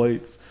bunch of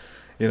plates,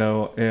 you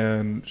know,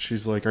 and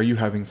she's like, are you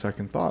having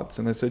second thoughts?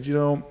 And I said, you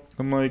know,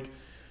 I'm like,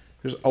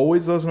 there's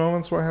always those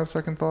moments where I have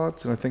second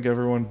thoughts, and I think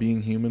everyone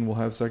being human will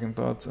have second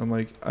thoughts. I'm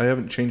like, I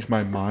haven't changed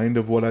my mind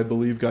of what I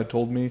believe God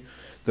told me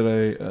that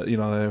I, you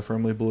know, that I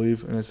firmly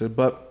believe. And I said,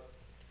 but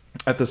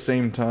at the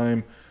same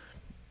time,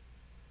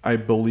 I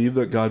believe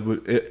that God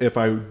would, if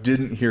I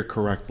didn't hear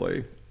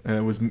correctly, and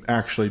it was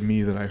actually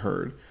me that I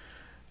heard,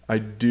 I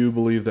do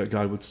believe that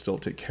God would still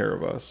take care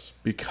of us,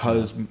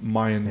 because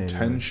my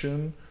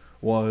intention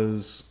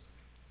was,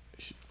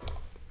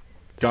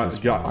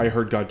 God, I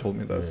heard God told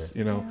me this,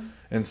 you know?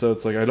 And so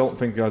it's like, I don't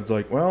think God's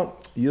like, well,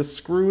 you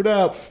screwed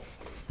up.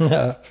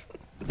 Good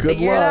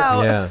Figure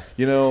luck. Yeah.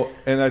 You know,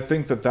 and I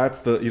think that that's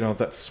the, you know,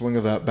 that swing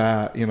of that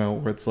bat, you know,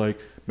 where it's like,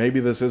 maybe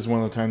this is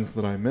one of the times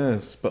that I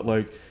miss, but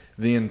like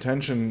the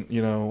intention,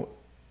 you know,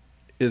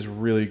 is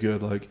really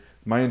good. Like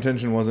my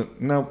intention wasn't,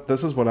 no,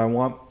 this is what I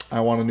want. I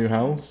want a new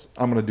house.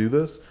 I'm going to do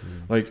this.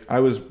 Like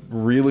I was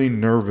really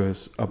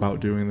nervous about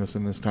doing this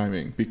in this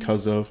timing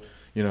because of,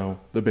 you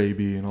know, the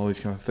baby and all these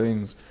kind of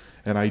things.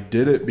 And I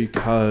did it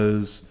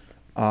because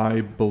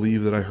I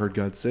believe that I heard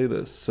God say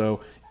this.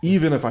 So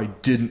even if I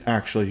didn't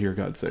actually hear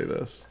God say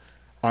this,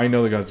 I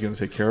know that God's going to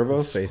take care of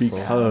us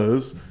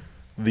because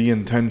the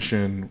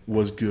intention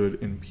was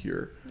good and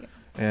pure. Yeah.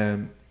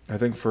 And I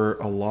think for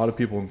a lot of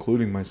people,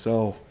 including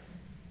myself,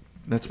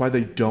 that's why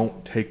they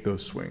don't take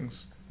those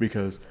swings,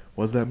 because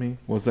was that me?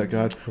 Was that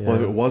God? Yeah. Well,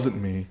 if it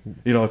wasn't me,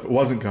 you know, if it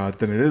wasn't God,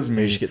 then it is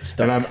me. You just get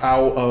stuck. And I'm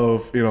out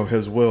of, you know,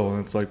 his will.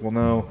 And it's like, well,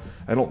 no,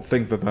 I don't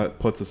think that that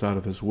puts us out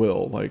of his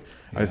will. Like,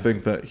 I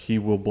think that he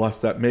will bless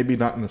that, maybe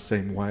not in the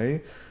same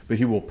way, but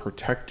he will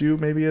protect you,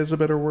 maybe is a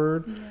better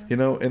word, you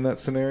know, in that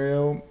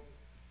scenario,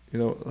 you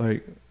know,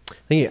 like. I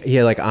think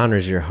he like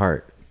honors your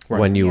heart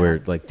when you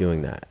were like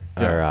doing that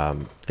or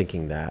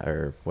thinking that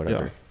or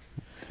whatever.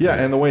 Yeah.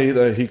 And the way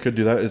that he could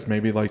do that is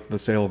maybe like the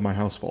sale of my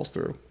house falls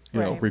through. You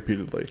know,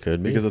 repeatedly.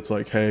 Could be. Because it's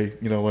like, hey,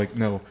 you know, like,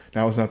 no,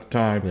 now is not the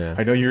time. Yeah.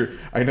 I know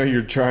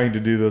you're trying to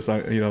do this,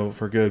 you know,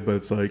 for good, but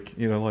it's like,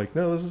 you know, like,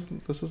 no,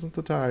 this isn't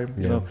the time.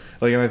 You know,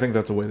 like, and I think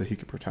that's a way that he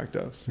could protect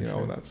us. You know,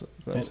 and that's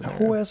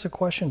who asked the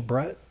question,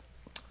 Brett?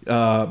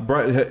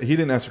 Brett, he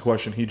didn't ask a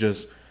question.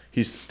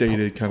 He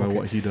stated kind of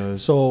what he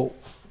does. So,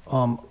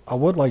 I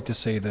would like to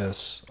say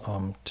this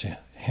to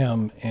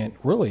him and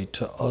really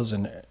to us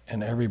and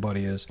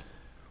everybody is,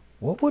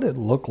 what would it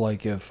look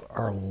like if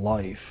our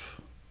life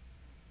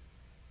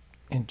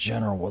in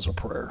general was a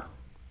prayer?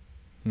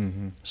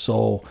 Mm-hmm.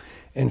 So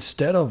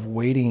instead of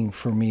waiting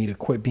for me to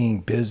quit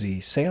being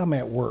busy, say I'm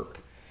at work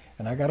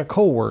and I got a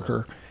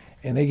coworker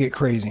and they get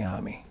crazy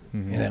on me,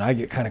 and then I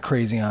get kind of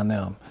crazy on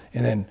them,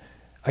 and then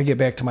I get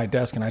back to my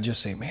desk and I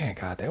just say, man,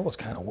 God, that was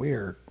kind of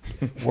weird.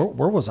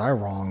 Where was I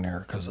wrong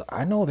there? Because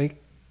I know they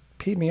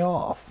peed me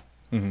off.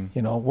 You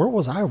know, where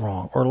was I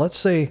wrong? Or let's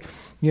say,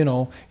 you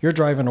know, you're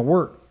driving to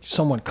work,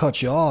 someone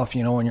cuts you off,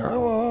 you know, and you're,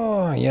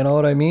 oh, you know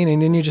what I mean?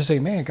 And then you just say,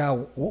 man,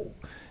 God,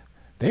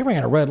 they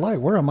ran a red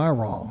light. Where am I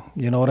wrong?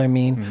 You know what I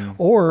mean?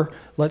 Or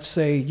let's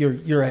say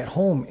you're at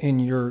home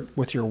and you're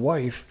with your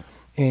wife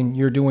and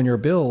you're doing your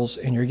bills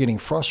and you're getting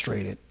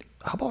frustrated.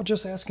 How about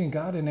just asking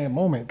God in that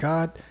moment,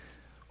 God,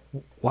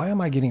 why am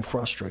I getting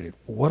frustrated?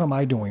 What am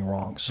I doing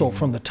wrong? So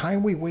from the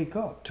time we wake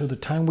up to the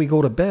time we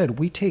go to bed,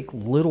 we take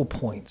little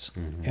points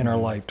in our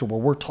life to where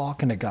we're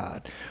talking to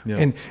God. Yeah.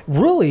 And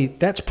really,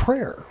 that's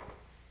prayer.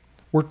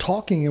 We're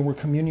talking and we're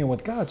communing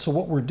with God. So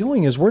what we're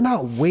doing is we're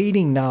not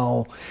waiting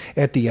now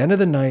at the end of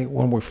the night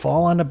when we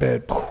fall on the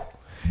bed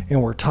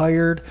and we're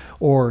tired,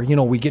 or, you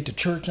know, we get to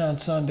church on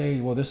Sunday.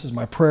 Well, this is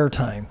my prayer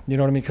time. You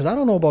know what I mean? Because I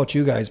don't know about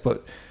you guys,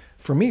 but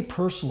for me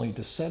personally,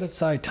 to set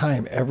aside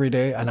time every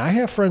day, and I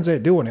have friends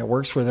that do, and it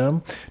works for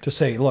them, to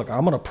say, look,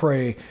 I'm going to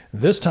pray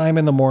this time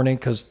in the morning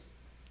because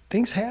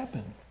things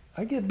happen.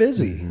 I get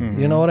busy,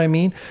 you know what I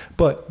mean?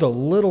 But the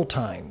little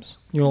times,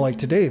 you know, like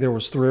today, there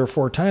was 3 or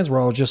 4 times where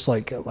I was just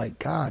like,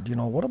 God, you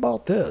know, what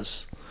about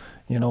this?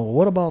 You know,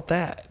 what about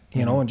that?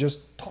 You know, and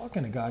just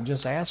talking to God,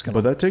 just asking But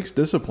him. that takes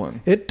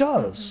discipline. It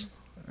does.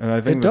 And I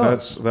think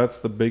that's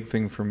the big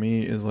thing for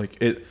me is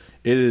like, it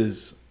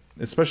is,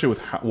 especially with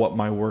what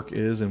my work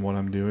is and what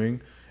I'm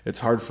doing, it's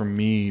hard for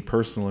me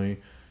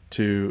personally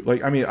to,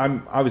 like, I mean,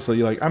 I'm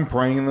obviously, like, I'm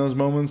praying in those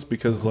moments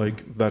because,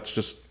 like, that's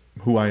just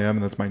who I am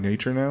and that's my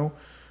nature now.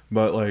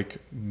 But, like,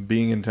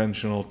 being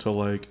intentional to,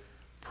 like,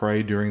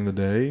 pray during the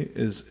day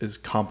is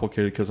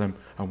complicated because I'm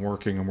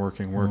working.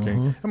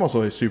 I'm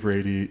also a super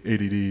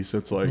ADD, so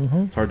it's, like,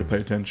 it's hard to pay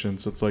attention.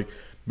 So it's, like,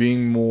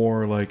 being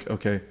more, like,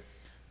 okay,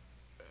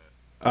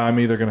 I'm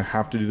either going to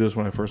have to do this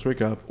when I first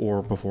wake up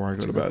or before I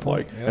go to bed,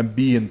 point. Yep. and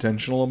be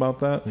intentional about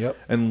that. Yep.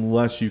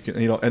 Unless you can,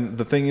 and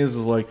the thing is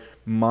like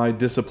my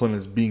discipline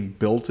is being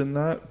built in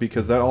that,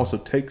 because that also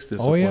takes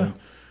discipline, yeah.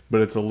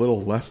 but it's a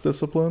little less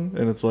discipline.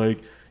 And it's like,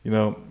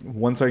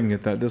 once I can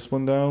get that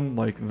discipline down,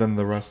 like then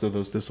the rest of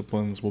those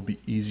disciplines will be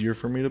easier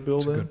for me to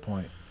build in. Good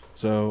point.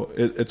 So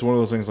it's one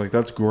of those things like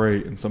that's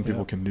great, and some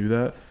people can do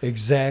that.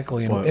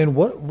 Exactly. And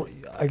what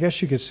I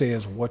guess you could say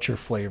is, what's your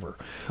flavor?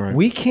 Right.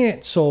 We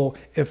can't. So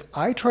if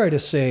I try to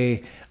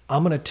say,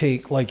 I'm going to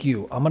take, like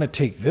you, I'm going to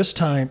take this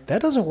time,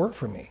 that doesn't work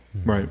for me.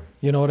 Right.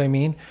 You know what I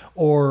mean?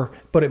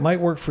 But it might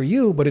work for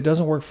you, but it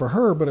doesn't work for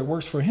her, but it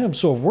works for him.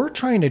 So if we're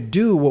trying to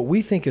do what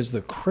we think is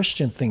the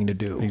Christian thing to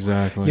do.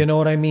 Exactly. You know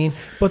what I mean?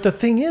 But the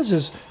thing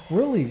is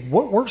really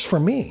what works for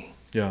me.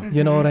 Yeah.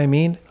 You know what I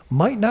mean?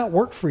 Might not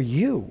work for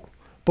you.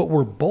 But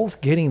we're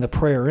both getting the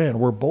prayer in.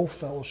 We're both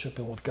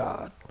fellowshipping with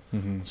God.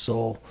 Mm-hmm.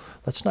 So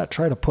let's not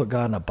try to put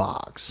God in a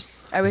box.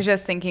 I was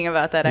just thinking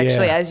about that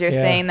actually as you're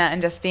yeah. saying that,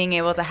 and just being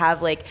able to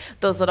have like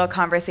those little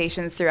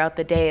conversations throughout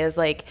the day is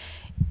like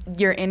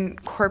you're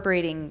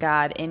incorporating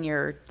God in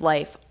your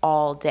life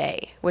all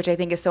day, which I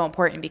think is so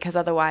important, because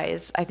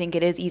otherwise I think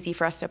it is easy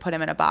for us to put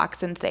him in a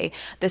box and say,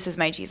 this is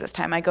my Jesus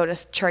time. I go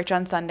to church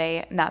on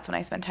Sunday and that's when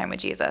I spend time with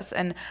Jesus.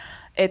 And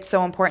it's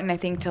so important, I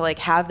think, to like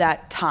have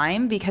that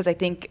time, because I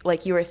think,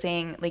 like you were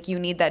saying, like you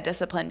need that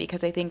discipline,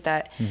 because I think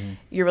that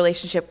your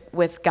relationship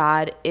with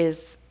God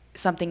is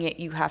something that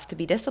you have to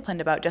be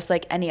disciplined about, just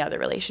like any other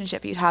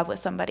relationship you'd have with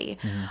somebody.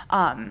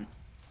 But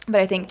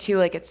I think too,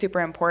 like it's super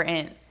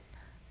important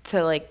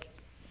to like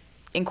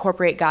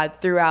incorporate God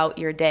throughout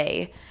your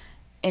day,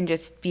 and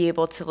just be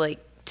able to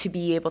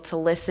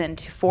listen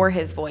for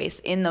his voice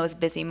in those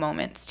busy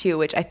moments too,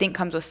 which I think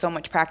comes with so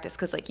much practice.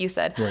 Because like you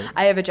said, right.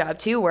 I have a job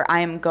too where I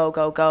am go,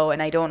 go, go,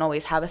 and I don't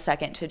always have a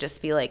second to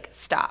just be like,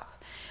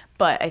 stop.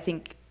 But I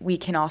think we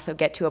can also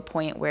get to a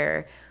point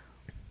where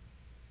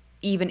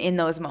even in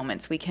those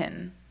moments we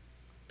can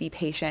be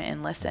patient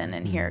and listen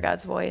and hear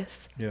God's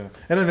voice. Yeah.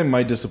 And I think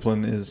my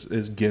discipline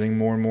is getting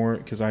more and more,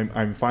 because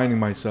I'm finding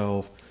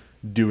myself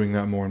doing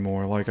that more and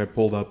more. Like I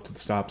pulled up to the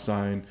stop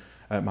sign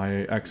at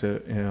my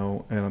exit,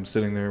 and I'm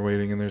sitting there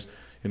waiting, and there's,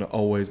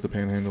 always the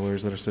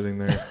panhandlers that are sitting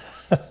there.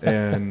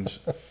 And,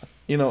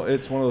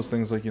 it's one of those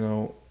things like,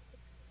 the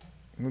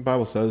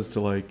Bible says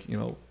to like,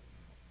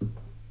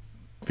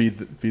 feed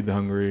the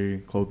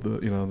hungry, clothe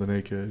the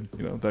naked,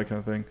 that kind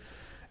of thing.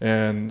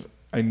 And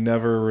I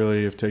never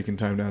really have taken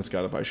time to ask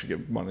God if I should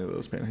give money to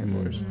those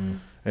panhandlers. Mm-hmm.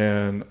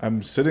 And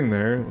I'm sitting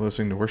there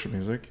listening to worship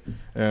music,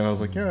 and I was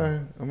like,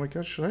 I'm like,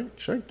 God, should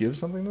I give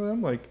something to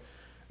them? Like,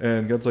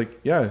 and God's like,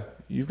 yeah,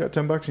 you've got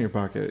 $10 in your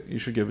pocket. You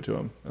should give it to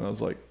him. And I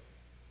was like,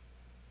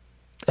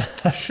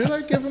 should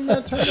I give him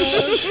that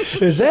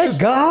 $10? Is that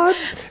God?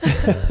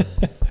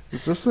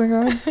 Is this thing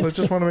on? I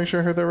just want to make sure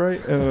I heard that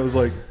right. And I was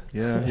like,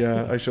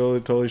 yeah, I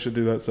totally should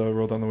do that. So I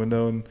rolled down the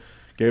window and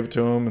gave it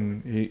to him,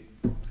 and he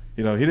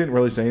didn't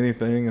really say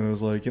anything. And I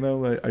was like,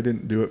 I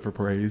didn't do it for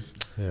praise.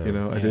 I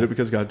did it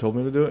because God told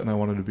me to do it, and I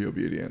wanted to be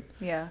obedient.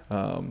 Yeah.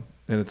 And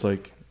it's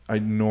like, I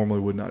normally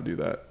would not do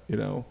that,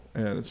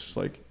 and it's just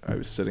like I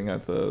was sitting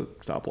at the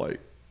stoplight.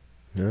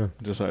 Yeah.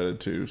 Decided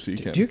to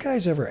seek him. Do you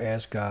guys ever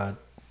ask God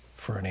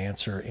for an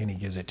answer and he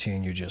gives it to you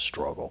and you just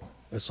struggle?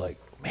 It's like,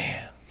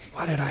 man,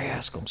 why did I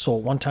ask him? So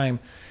one time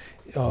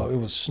it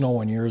was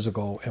snowing years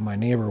ago, and my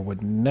neighbor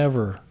would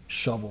never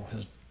shovel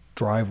his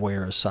driveway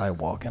or his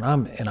sidewalk. And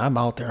I'm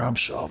out there, I'm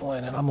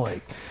shoveling, and I'm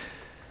like,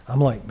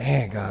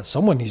 man, God,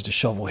 someone needs to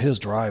shovel his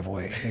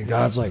driveway. And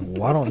God's like,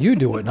 why don't you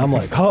do it? And I'm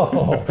like,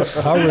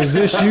 I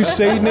resist you,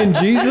 Satan, in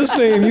Jesus'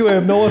 name. You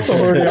have no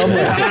authority. I'm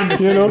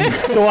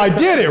like, So I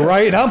did it,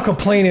 right? And I'm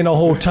complaining the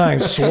whole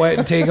time,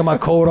 sweating, taking my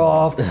coat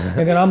off.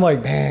 And then I'm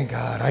like, man,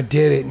 God, I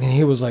did it. And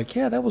he was like,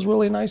 yeah, that was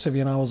really nice of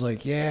you. And I was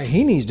like, yeah,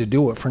 he needs to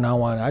do it from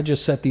now on. I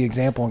just set the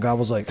example, and God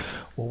was like,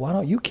 well, why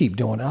don't you keep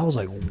doing it? I was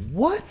like,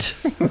 what?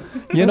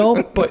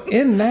 But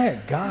in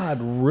that, God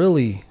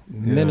really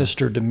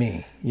ministered to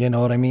me, you know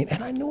what I mean?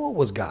 And I knew it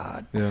was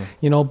God,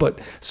 but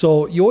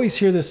so you always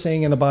hear this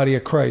saying in the body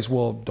of Christ,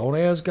 well, don't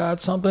ask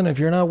God something if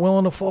you're not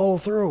willing to follow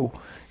through.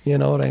 You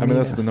know what I mean? I mean,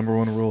 that's the number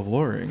one rule of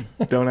lawyering.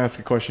 Don't ask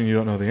a question you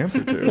don't know the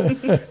answer to.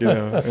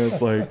 And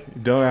it's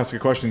like, don't ask a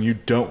question you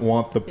don't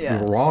want the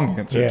wrong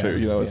answer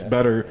to. It's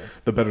better,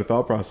 the better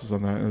thought process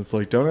on that. And it's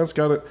like, don't ask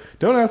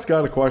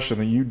God a question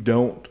that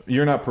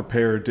you're not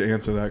prepared to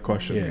answer that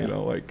question.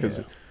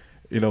 Because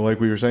like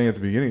we were saying at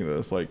the beginning of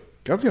this, like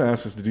God's gonna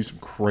ask us to do some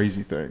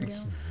crazy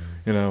things.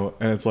 And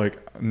it's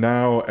like,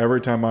 now every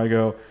time I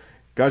go,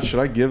 God, should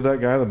I give that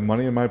guy the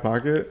money in my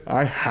pocket?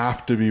 I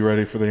have to be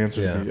ready for the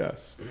answer to be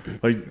yes.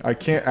 Like, I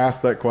can't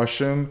ask that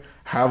question,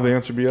 have the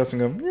answer be yes,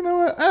 and go, you know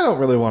what? I don't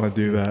really want to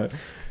do that.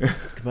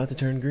 It's about to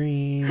turn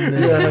green.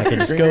 I can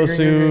just go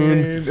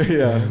soon.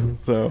 Yeah.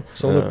 So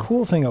the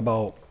cool thing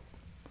about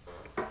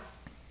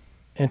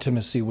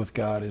intimacy with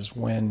God is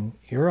when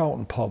you're out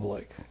in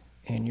public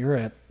and you're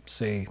at,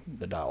 say,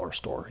 the dollar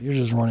store. You're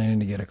just running in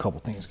to get a couple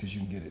things because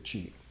you can get it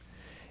cheap.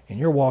 And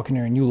you're walking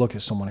there and you look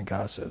at someone and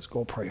God says,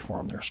 go pray for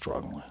them. They're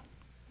struggling.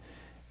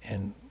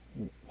 And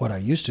what I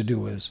used to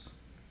do is,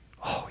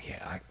 oh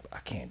yeah, I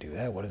can't do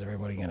that. What is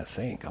everybody going to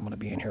think? I'm going to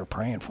be in here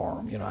praying for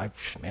them. You know,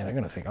 man, they're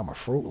going to think I'm a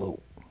Fruit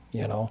Loop,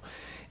 you know?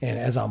 And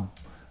as I'm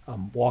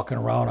walking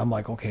around, I'm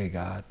like, okay,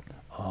 God,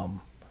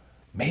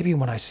 maybe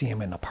when I see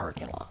them in the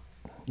parking lot,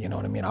 you know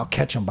what I mean? I'll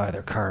catch them by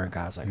their car, and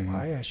God's like, well,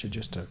 I asked you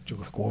just to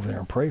go over there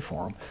and pray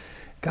for them.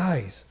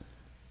 Guys,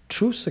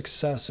 true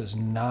success is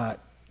not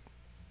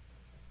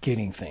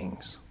getting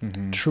things.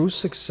 True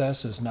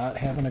success is not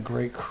having a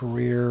great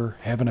career,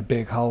 having a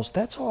big house.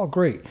 That's all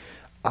great.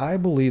 I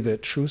believe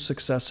that true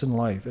success in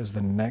life is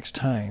the next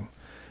time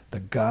the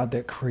God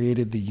that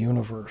created the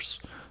universe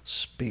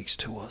speaks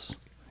to us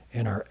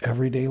in our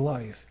everyday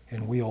life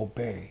and we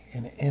obey.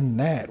 And in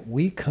that,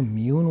 we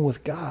commune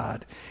with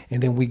God,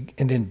 and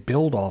then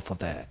build off of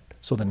that.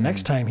 So the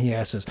next time he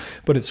asks us,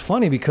 but it's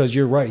funny because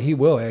you're right, he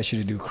will ask you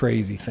to do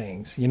crazy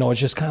things. You know,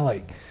 it's just kind of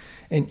like,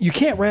 and you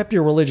can't wrap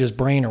your religious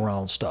brain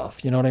around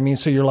stuff. You know what I mean?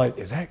 So you're like,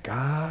 is that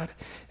God?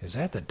 Is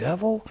that the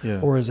devil?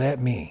 Yeah. Or is that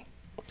me?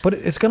 But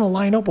it's going to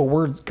line up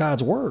with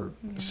God's word.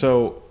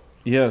 So,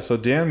 yeah, so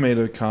Dan made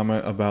a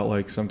comment about,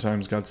 like,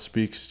 sometimes God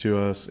speaks to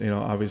us, you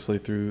know, obviously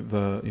through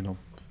the, you know,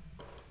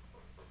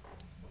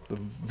 the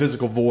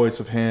physical voice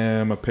of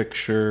him, a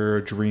picture,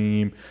 a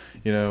dream,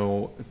 you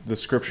know, the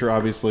scripture,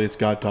 obviously it's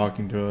God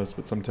talking to us,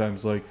 but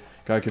sometimes, like,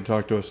 God can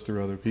talk to us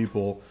through other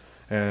people.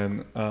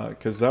 And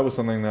because that was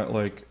something that,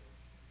 like,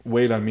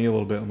 weighed on me a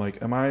little bit. I'm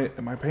like, am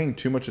I paying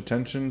too much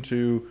attention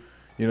to,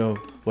 you know,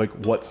 like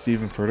what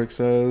Stephen Furtick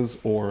says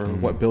or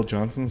what Bill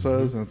Johnson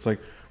says? And it's like,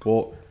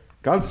 well,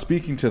 God's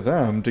speaking to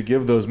them to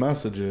give those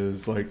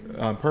messages, like,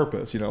 on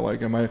purpose. You know,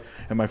 like, am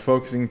I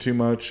focusing too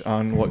much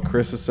on what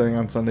Chris is saying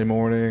on Sunday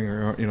morning,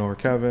 or, you know, or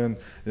Kevin?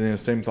 And the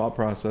same thought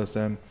process.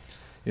 And,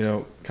 you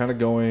know, kind of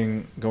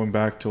going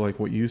back to,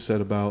 like, what you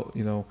said about,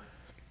 you know,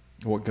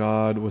 what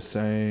God was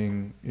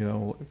saying, you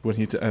know, when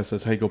he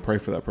says, hey, go pray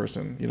for that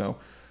person. You know,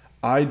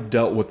 I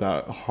dealt with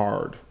that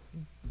hard.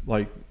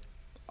 Like,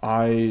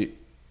 I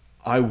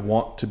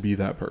want to be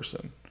that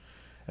person,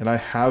 and I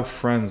have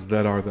friends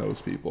that are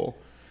those people.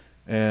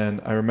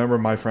 And I remember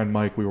my friend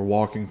Mike, we were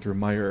walking through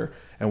Meyer,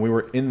 and we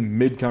were in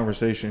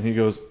mid-conversation. He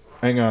goes,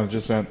 hang on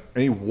just a second.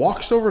 And he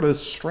walks over to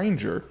this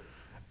stranger,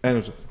 and it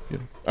was, you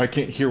know, I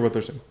can't hear what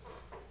they're saying.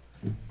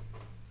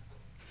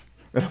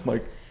 And I'm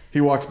like,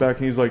 he walks back,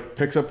 and he's like,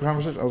 picks up the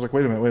conversation. I was like,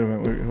 wait a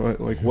minute.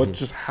 Like, what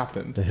just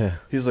happened? Yeah.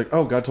 He's like,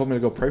 oh, God told me to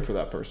go pray for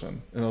that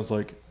person. And I was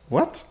like,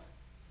 what?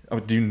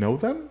 Do you know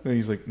them? And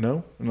he's like,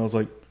 no. And I was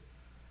like,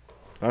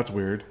 that's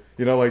weird.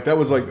 You know, like, that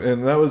was like,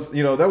 and that was,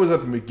 you know, that was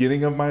at the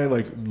beginning of my,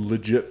 like,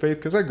 legit faith,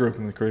 because I grew up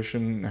in the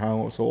Christian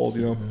household,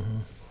 you know,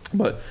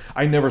 but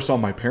I never saw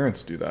my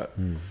parents do that.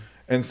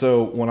 And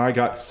so when I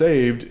got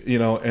saved, you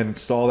know, and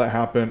saw that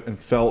happen and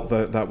felt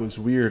that that was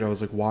weird, I was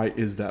like, why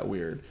is that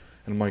weird?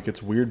 And I'm like,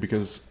 it's weird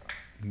because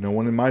no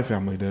one in my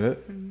family did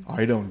it.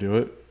 I don't do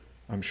it.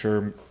 I'm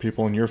sure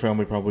people in your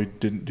family probably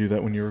didn't do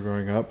that when you were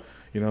growing up.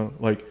 You know,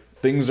 like,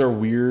 things are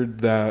weird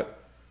that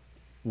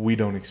we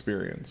don't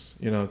experience.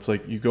 You know, it's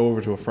like you go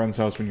over to a friend's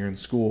house when you're in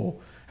school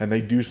and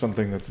they do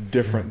something that's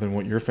different than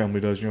what your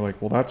family does. And you're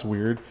like, well, that's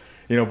weird.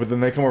 You know, but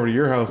then they come over to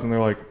your house and they're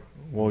like,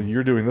 well,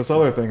 you're doing this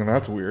other thing and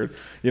that's weird.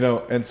 You know,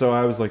 and so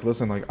I was like,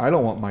 listen, like, I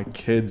don't want my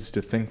kids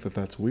to think that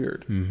that's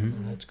weird.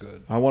 That's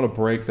good. I want to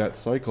break that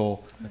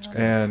cycle. That's good.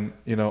 And,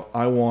 you know,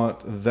 I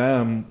want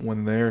them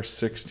when they're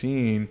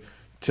 16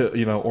 to,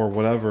 you know, or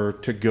whatever,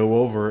 to go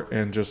over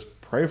and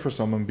just pray for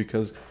someone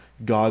because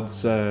God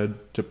said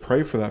to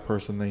pray for that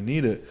person. They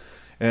need it.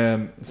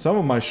 And some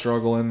of my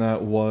struggle in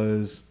that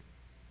was,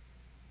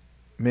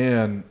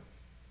 man,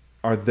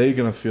 are they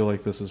going to feel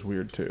like this is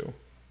weird too?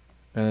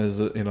 And is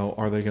it, you know,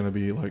 are they going to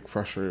be, like,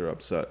 frustrated or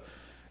upset?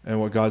 And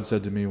what God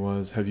said to me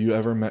was, have you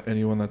ever met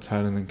anyone that's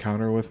had an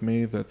encounter with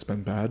me that's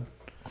been bad?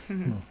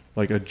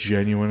 Like a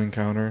genuine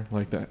encounter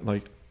like that?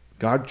 Like,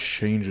 God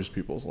changes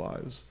people's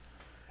lives.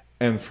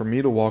 And for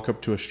me to walk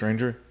up to a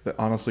stranger that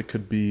honestly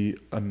could be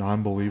a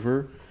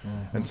non-believer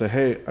and say,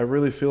 hey, I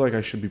really feel like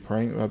I should be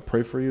praying,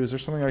 pray for you. Is there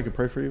something I could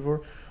pray for you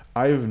for?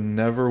 I've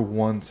never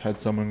once had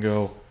someone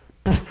go,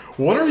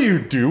 what are you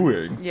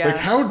doing? Yeah. Like,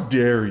 how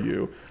dare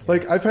you?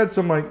 Like, I've had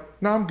some, like,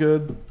 no, I'm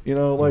good, you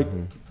know, like,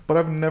 but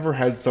I've never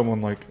had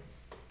someone, like,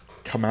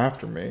 come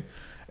after me.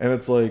 And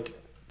it's like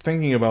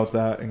thinking about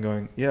that and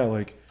going, yeah,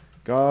 like,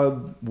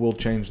 God will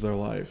change their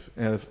life.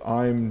 And if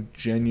I'm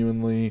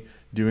genuinely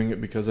doing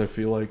it because I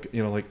feel like,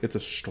 you know, like, it's a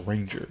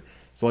stranger.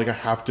 So, like, I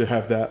have to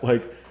have that,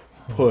 like,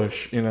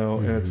 push, you know,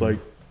 and it's like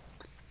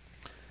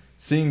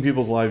seeing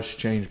people's lives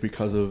change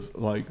because of,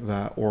 like,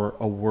 that, or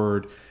a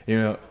word. You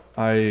know,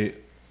 I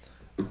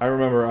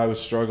remember I was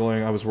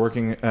struggling. I was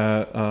working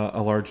at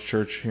a large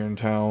church here in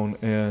town,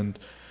 and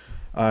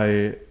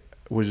I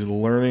was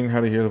learning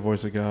how to hear the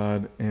voice of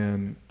God,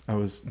 and I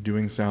was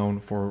doing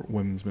sound for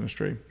women's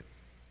ministry.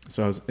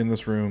 So I was in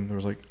this room. There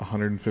was like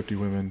 150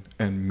 women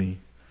and me.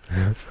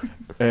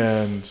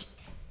 And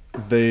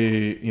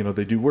they, you know,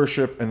 they do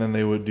worship, and then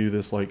they would do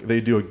this, like,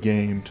 they do a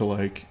game to,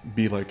 like,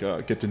 be like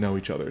a get to know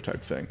each other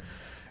type thing.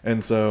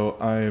 And so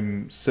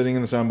I'm sitting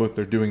in the sound booth.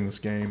 They're doing this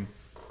game,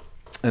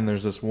 and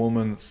there's this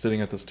woman sitting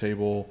at this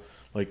table,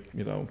 like,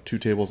 you know, 2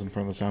 tables in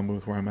front of the sound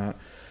booth where I'm at.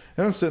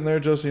 And I'm sitting there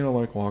just, you know,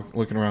 like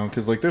looking around,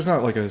 because like there's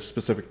not like a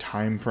specific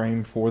time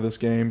frame for this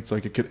game. It's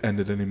like it could end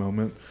at any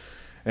moment.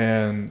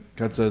 And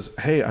God says,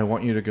 hey, I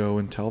want you to go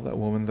and tell that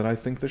woman that I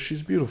think that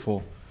she's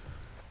beautiful.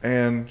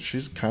 And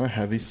she's kind of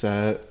heavy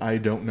set. I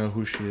don't know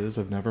who she is.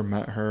 I've never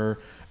met her.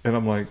 And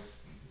I'm like,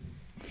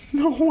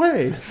 no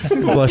way.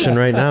 I'm blushing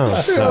right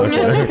now. There's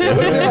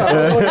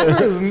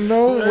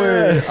no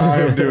way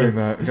I am doing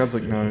that. And God's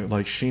like, no,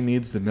 like she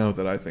needs to know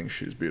that I think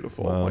she's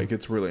beautiful. Wow. Like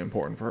it's really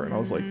important for her. And I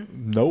was like,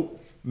 nope.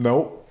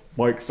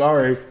 Like,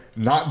 sorry,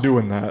 not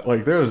doing that.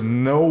 Like there's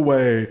no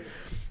way.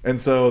 And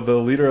so the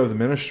leader of the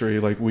ministry,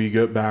 like we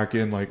get back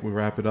in, like we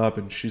wrap it up,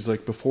 and she's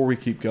like, before we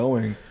keep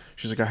going,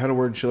 she's like, I had a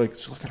word. And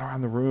she's looking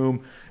around the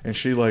room, and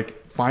she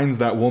like finds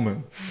that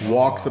woman,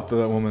 walks up to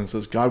that woman and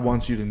says, God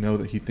wants you to know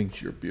that he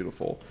thinks you're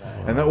beautiful.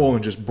 Wow. And that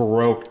woman just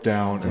broke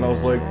down. And I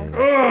was like,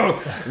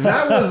 ugh,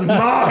 that was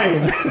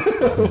mine.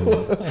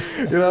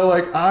 You know,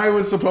 like I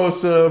was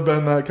supposed to have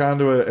been that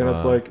conduit. And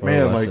it's like,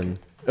 man, like,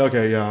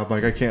 okay, yeah, I'm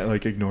like, I can't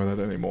like ignore that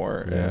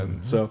anymore. Yeah.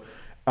 And so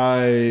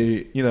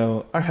I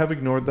have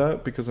ignored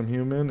that because I'm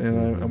human,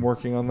 and I'm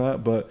working on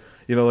that. But,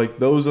 you know, like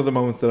those are the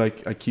moments that I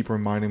keep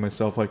reminding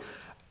myself, like,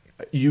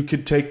 you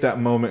could take that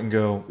moment and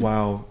go,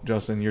 wow,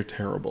 Justin, you're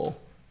terrible.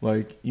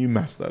 Like, you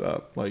messed that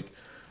up. Like,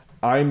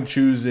 I'm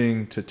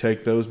choosing to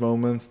take those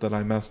moments that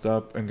I messed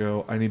up and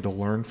go, I need to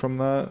learn from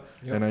that.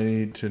 Yep. And I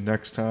need to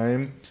next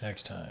time.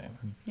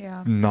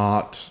 Yeah.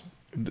 Not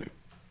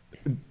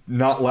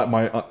let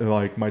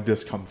my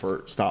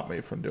discomfort stop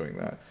me from doing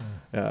that.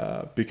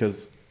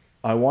 Because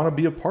I want to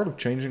be a part of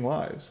changing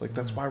lives. Like,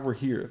 that's why we're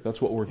here.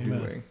 That's what we're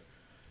doing.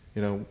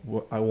 You know,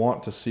 I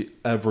want to see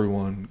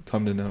everyone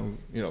come to know,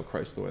 you know,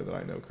 Christ the way that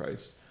I know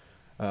Christ.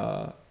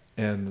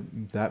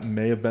 And that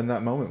may have been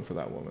that moment for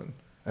that woman.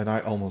 And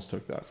I almost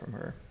took that from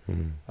her.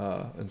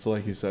 And so,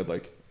 like you said,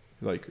 like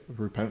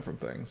repent from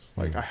things.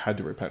 Like, I had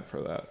to repent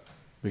for that.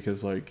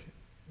 Because, like,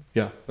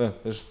 yeah. I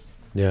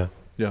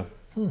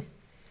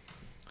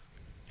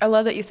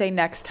love that you say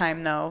next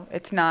time, though.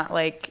 It's not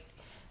like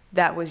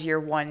that was your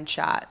one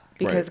shot.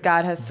 Because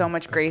God has so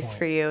much grace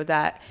for you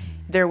that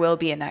there will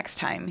be a next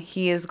time.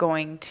 He is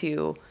going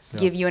to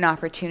give you an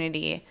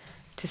opportunity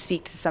to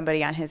speak to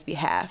somebody on his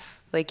behalf.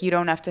 Like, you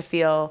don't have to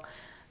feel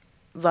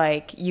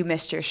like you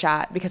missed your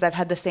shot, because I've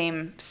had the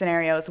same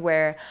scenarios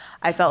where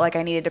I felt like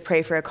I needed to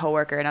pray for a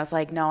coworker, and I was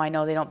like, no, I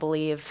know they don't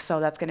believe, so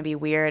that's going to be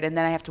weird. And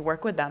then I have to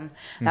work with them.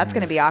 That's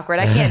going to be awkward.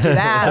 I can't do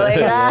that.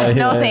 Like,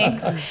 no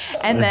thanks.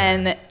 And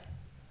then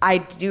I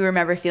do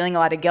remember feeling a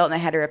lot of guilt, and I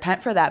had to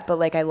repent for that. But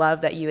like, I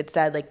love that you had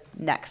said, like,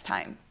 next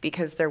time,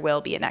 because there will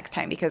be a next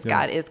time, because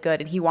God is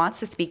good and he wants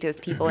to speak to his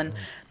people. And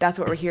that's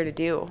what we're here to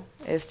do,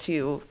 is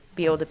to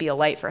be able to be a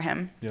light for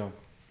him. Yeah.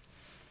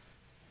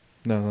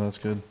 No, that's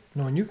good.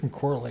 No, and you can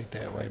correlate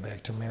that right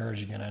back to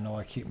marriage again. I know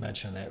I keep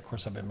mentioning that. Of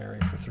course, I've been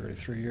married for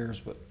 33 years,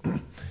 but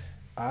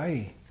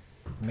I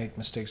make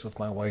mistakes with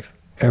my wife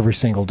every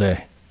single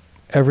day.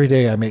 Every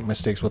day I make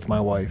mistakes with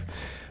my wife.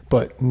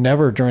 But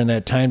never during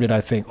that time did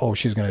I think, oh,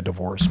 she's going to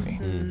divorce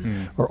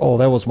me. Or, oh,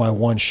 that was my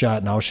one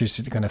shot. Now she's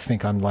going to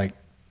think I'm like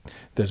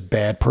this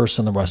bad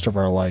person the rest of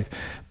our life.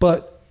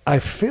 But I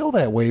feel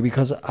that way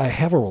because I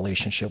have a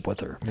relationship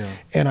with her. Yeah.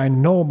 And I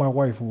know my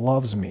wife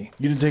loves me.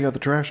 You didn't take out the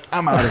trash?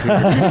 I'm out of here.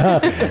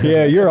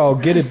 Yeah, you're all,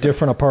 get a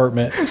different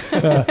apartment.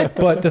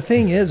 But the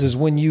thing is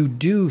when you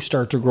do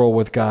start to grow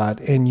with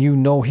God and you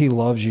know he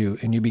loves you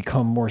and you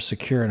become more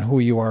secure in who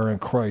you are in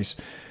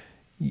Christ,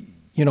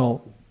 you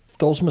know,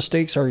 those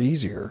mistakes are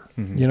easier.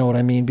 You know what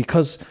I mean?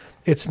 Because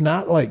it's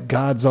not like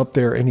God's up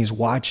there and he's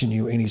watching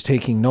you and he's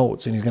taking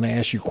notes and he's going to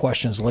ask you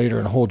questions later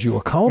and hold you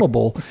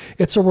accountable.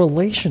 It's a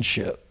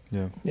relationship.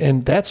 Yeah.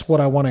 And that's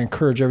what I want to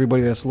encourage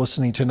everybody that's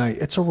listening tonight.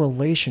 It's a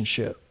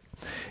relationship.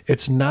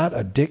 It's not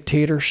a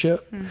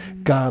dictatorship.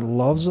 God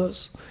loves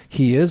us.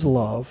 He is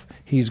love.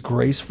 He's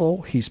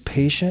graceful. He's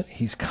patient.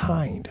 He's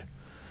kind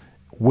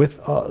with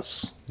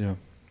us. Yeah.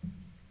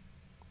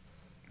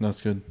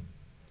 That's good.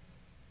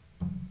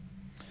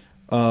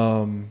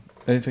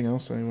 Anything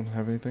else? Anyone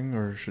have anything,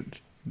 or should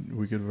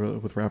we get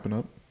with wrapping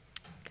up?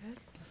 Good.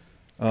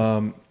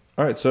 All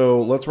right,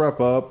 so let's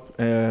wrap up,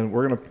 and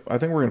I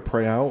think we're gonna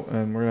pray out,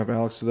 and we're gonna have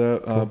Alex do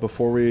that. Cool.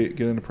 Before we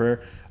get into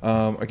prayer,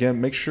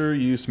 again, make sure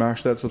you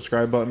smash that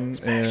subscribe button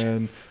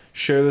and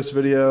share this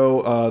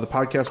video. The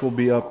podcast will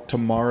be up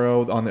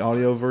tomorrow on the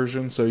audio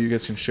version, so you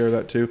guys can share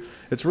that too.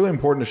 It's really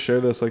important to share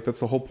this. Like,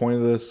 that's the whole point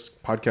of this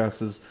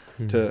podcast, is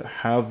to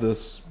have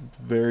this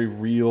very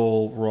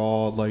real,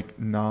 raw, like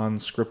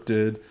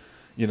non-scripted,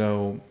 you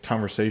know,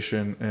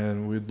 conversation.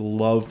 And we'd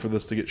love for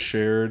this to get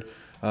shared,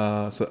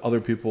 so that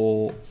other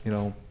people, you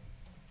know,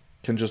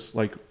 can just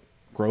like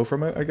grow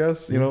from it, I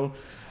guess, you know.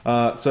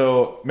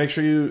 So make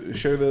sure you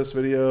share this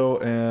video,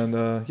 and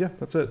yeah,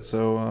 that's it.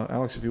 So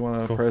Alex, if you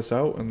want to pray us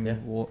out, and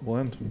we'll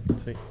end.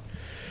 Sweet.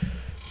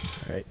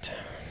 All right.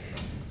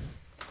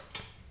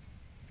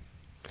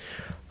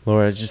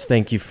 Lord, I just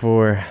thank you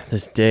for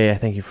this day. I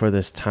thank you for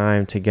this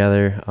time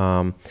together.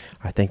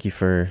 I thank you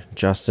for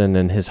Justin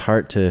and his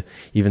heart to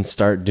even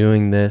start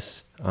doing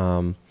this.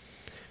 And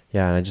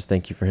I just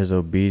thank you for his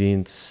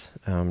obedience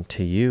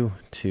to you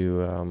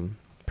to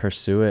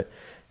pursue it.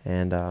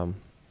 And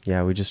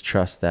we just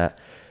trust that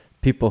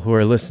people who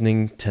are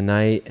listening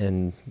tonight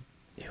and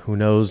who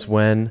knows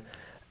when,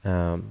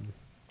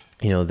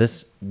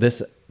 this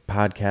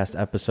podcast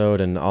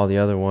episode and all the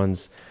other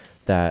ones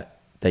that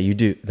they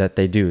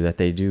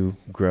do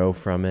grow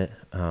from it.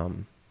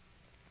 God,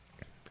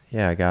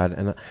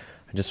 and I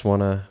just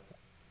want to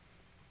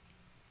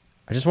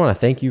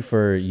thank you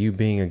for you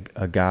being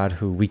a God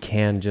who we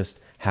can just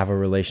have a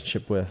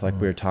relationship with, like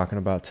we were talking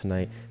about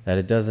tonight, that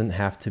it doesn't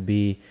have to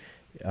be,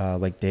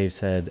 like Dave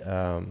said,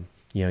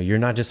 you're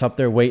not just up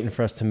there waiting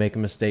for us to make a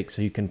mistake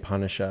so you can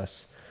punish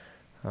us.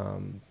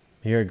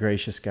 You're a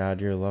gracious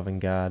God. You're a loving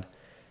God.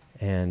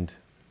 And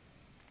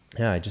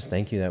I just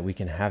thank you that we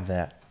can have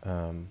that,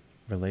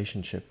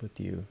 relationship with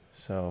you.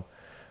 So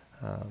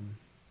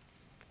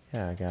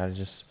God, I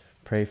just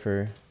pray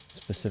for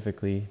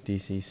specifically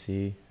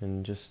DCC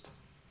and just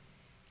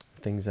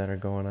things that are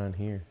going on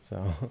here.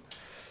 So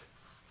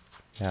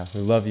we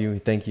love you, we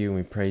thank you, and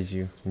we praise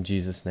you in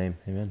Jesus' name.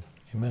 Amen.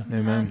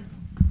 Amen.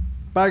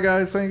 Bye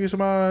guys, thank you so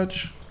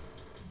much.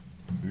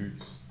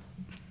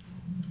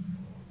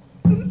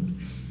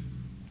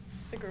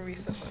 Like, were we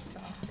supposed to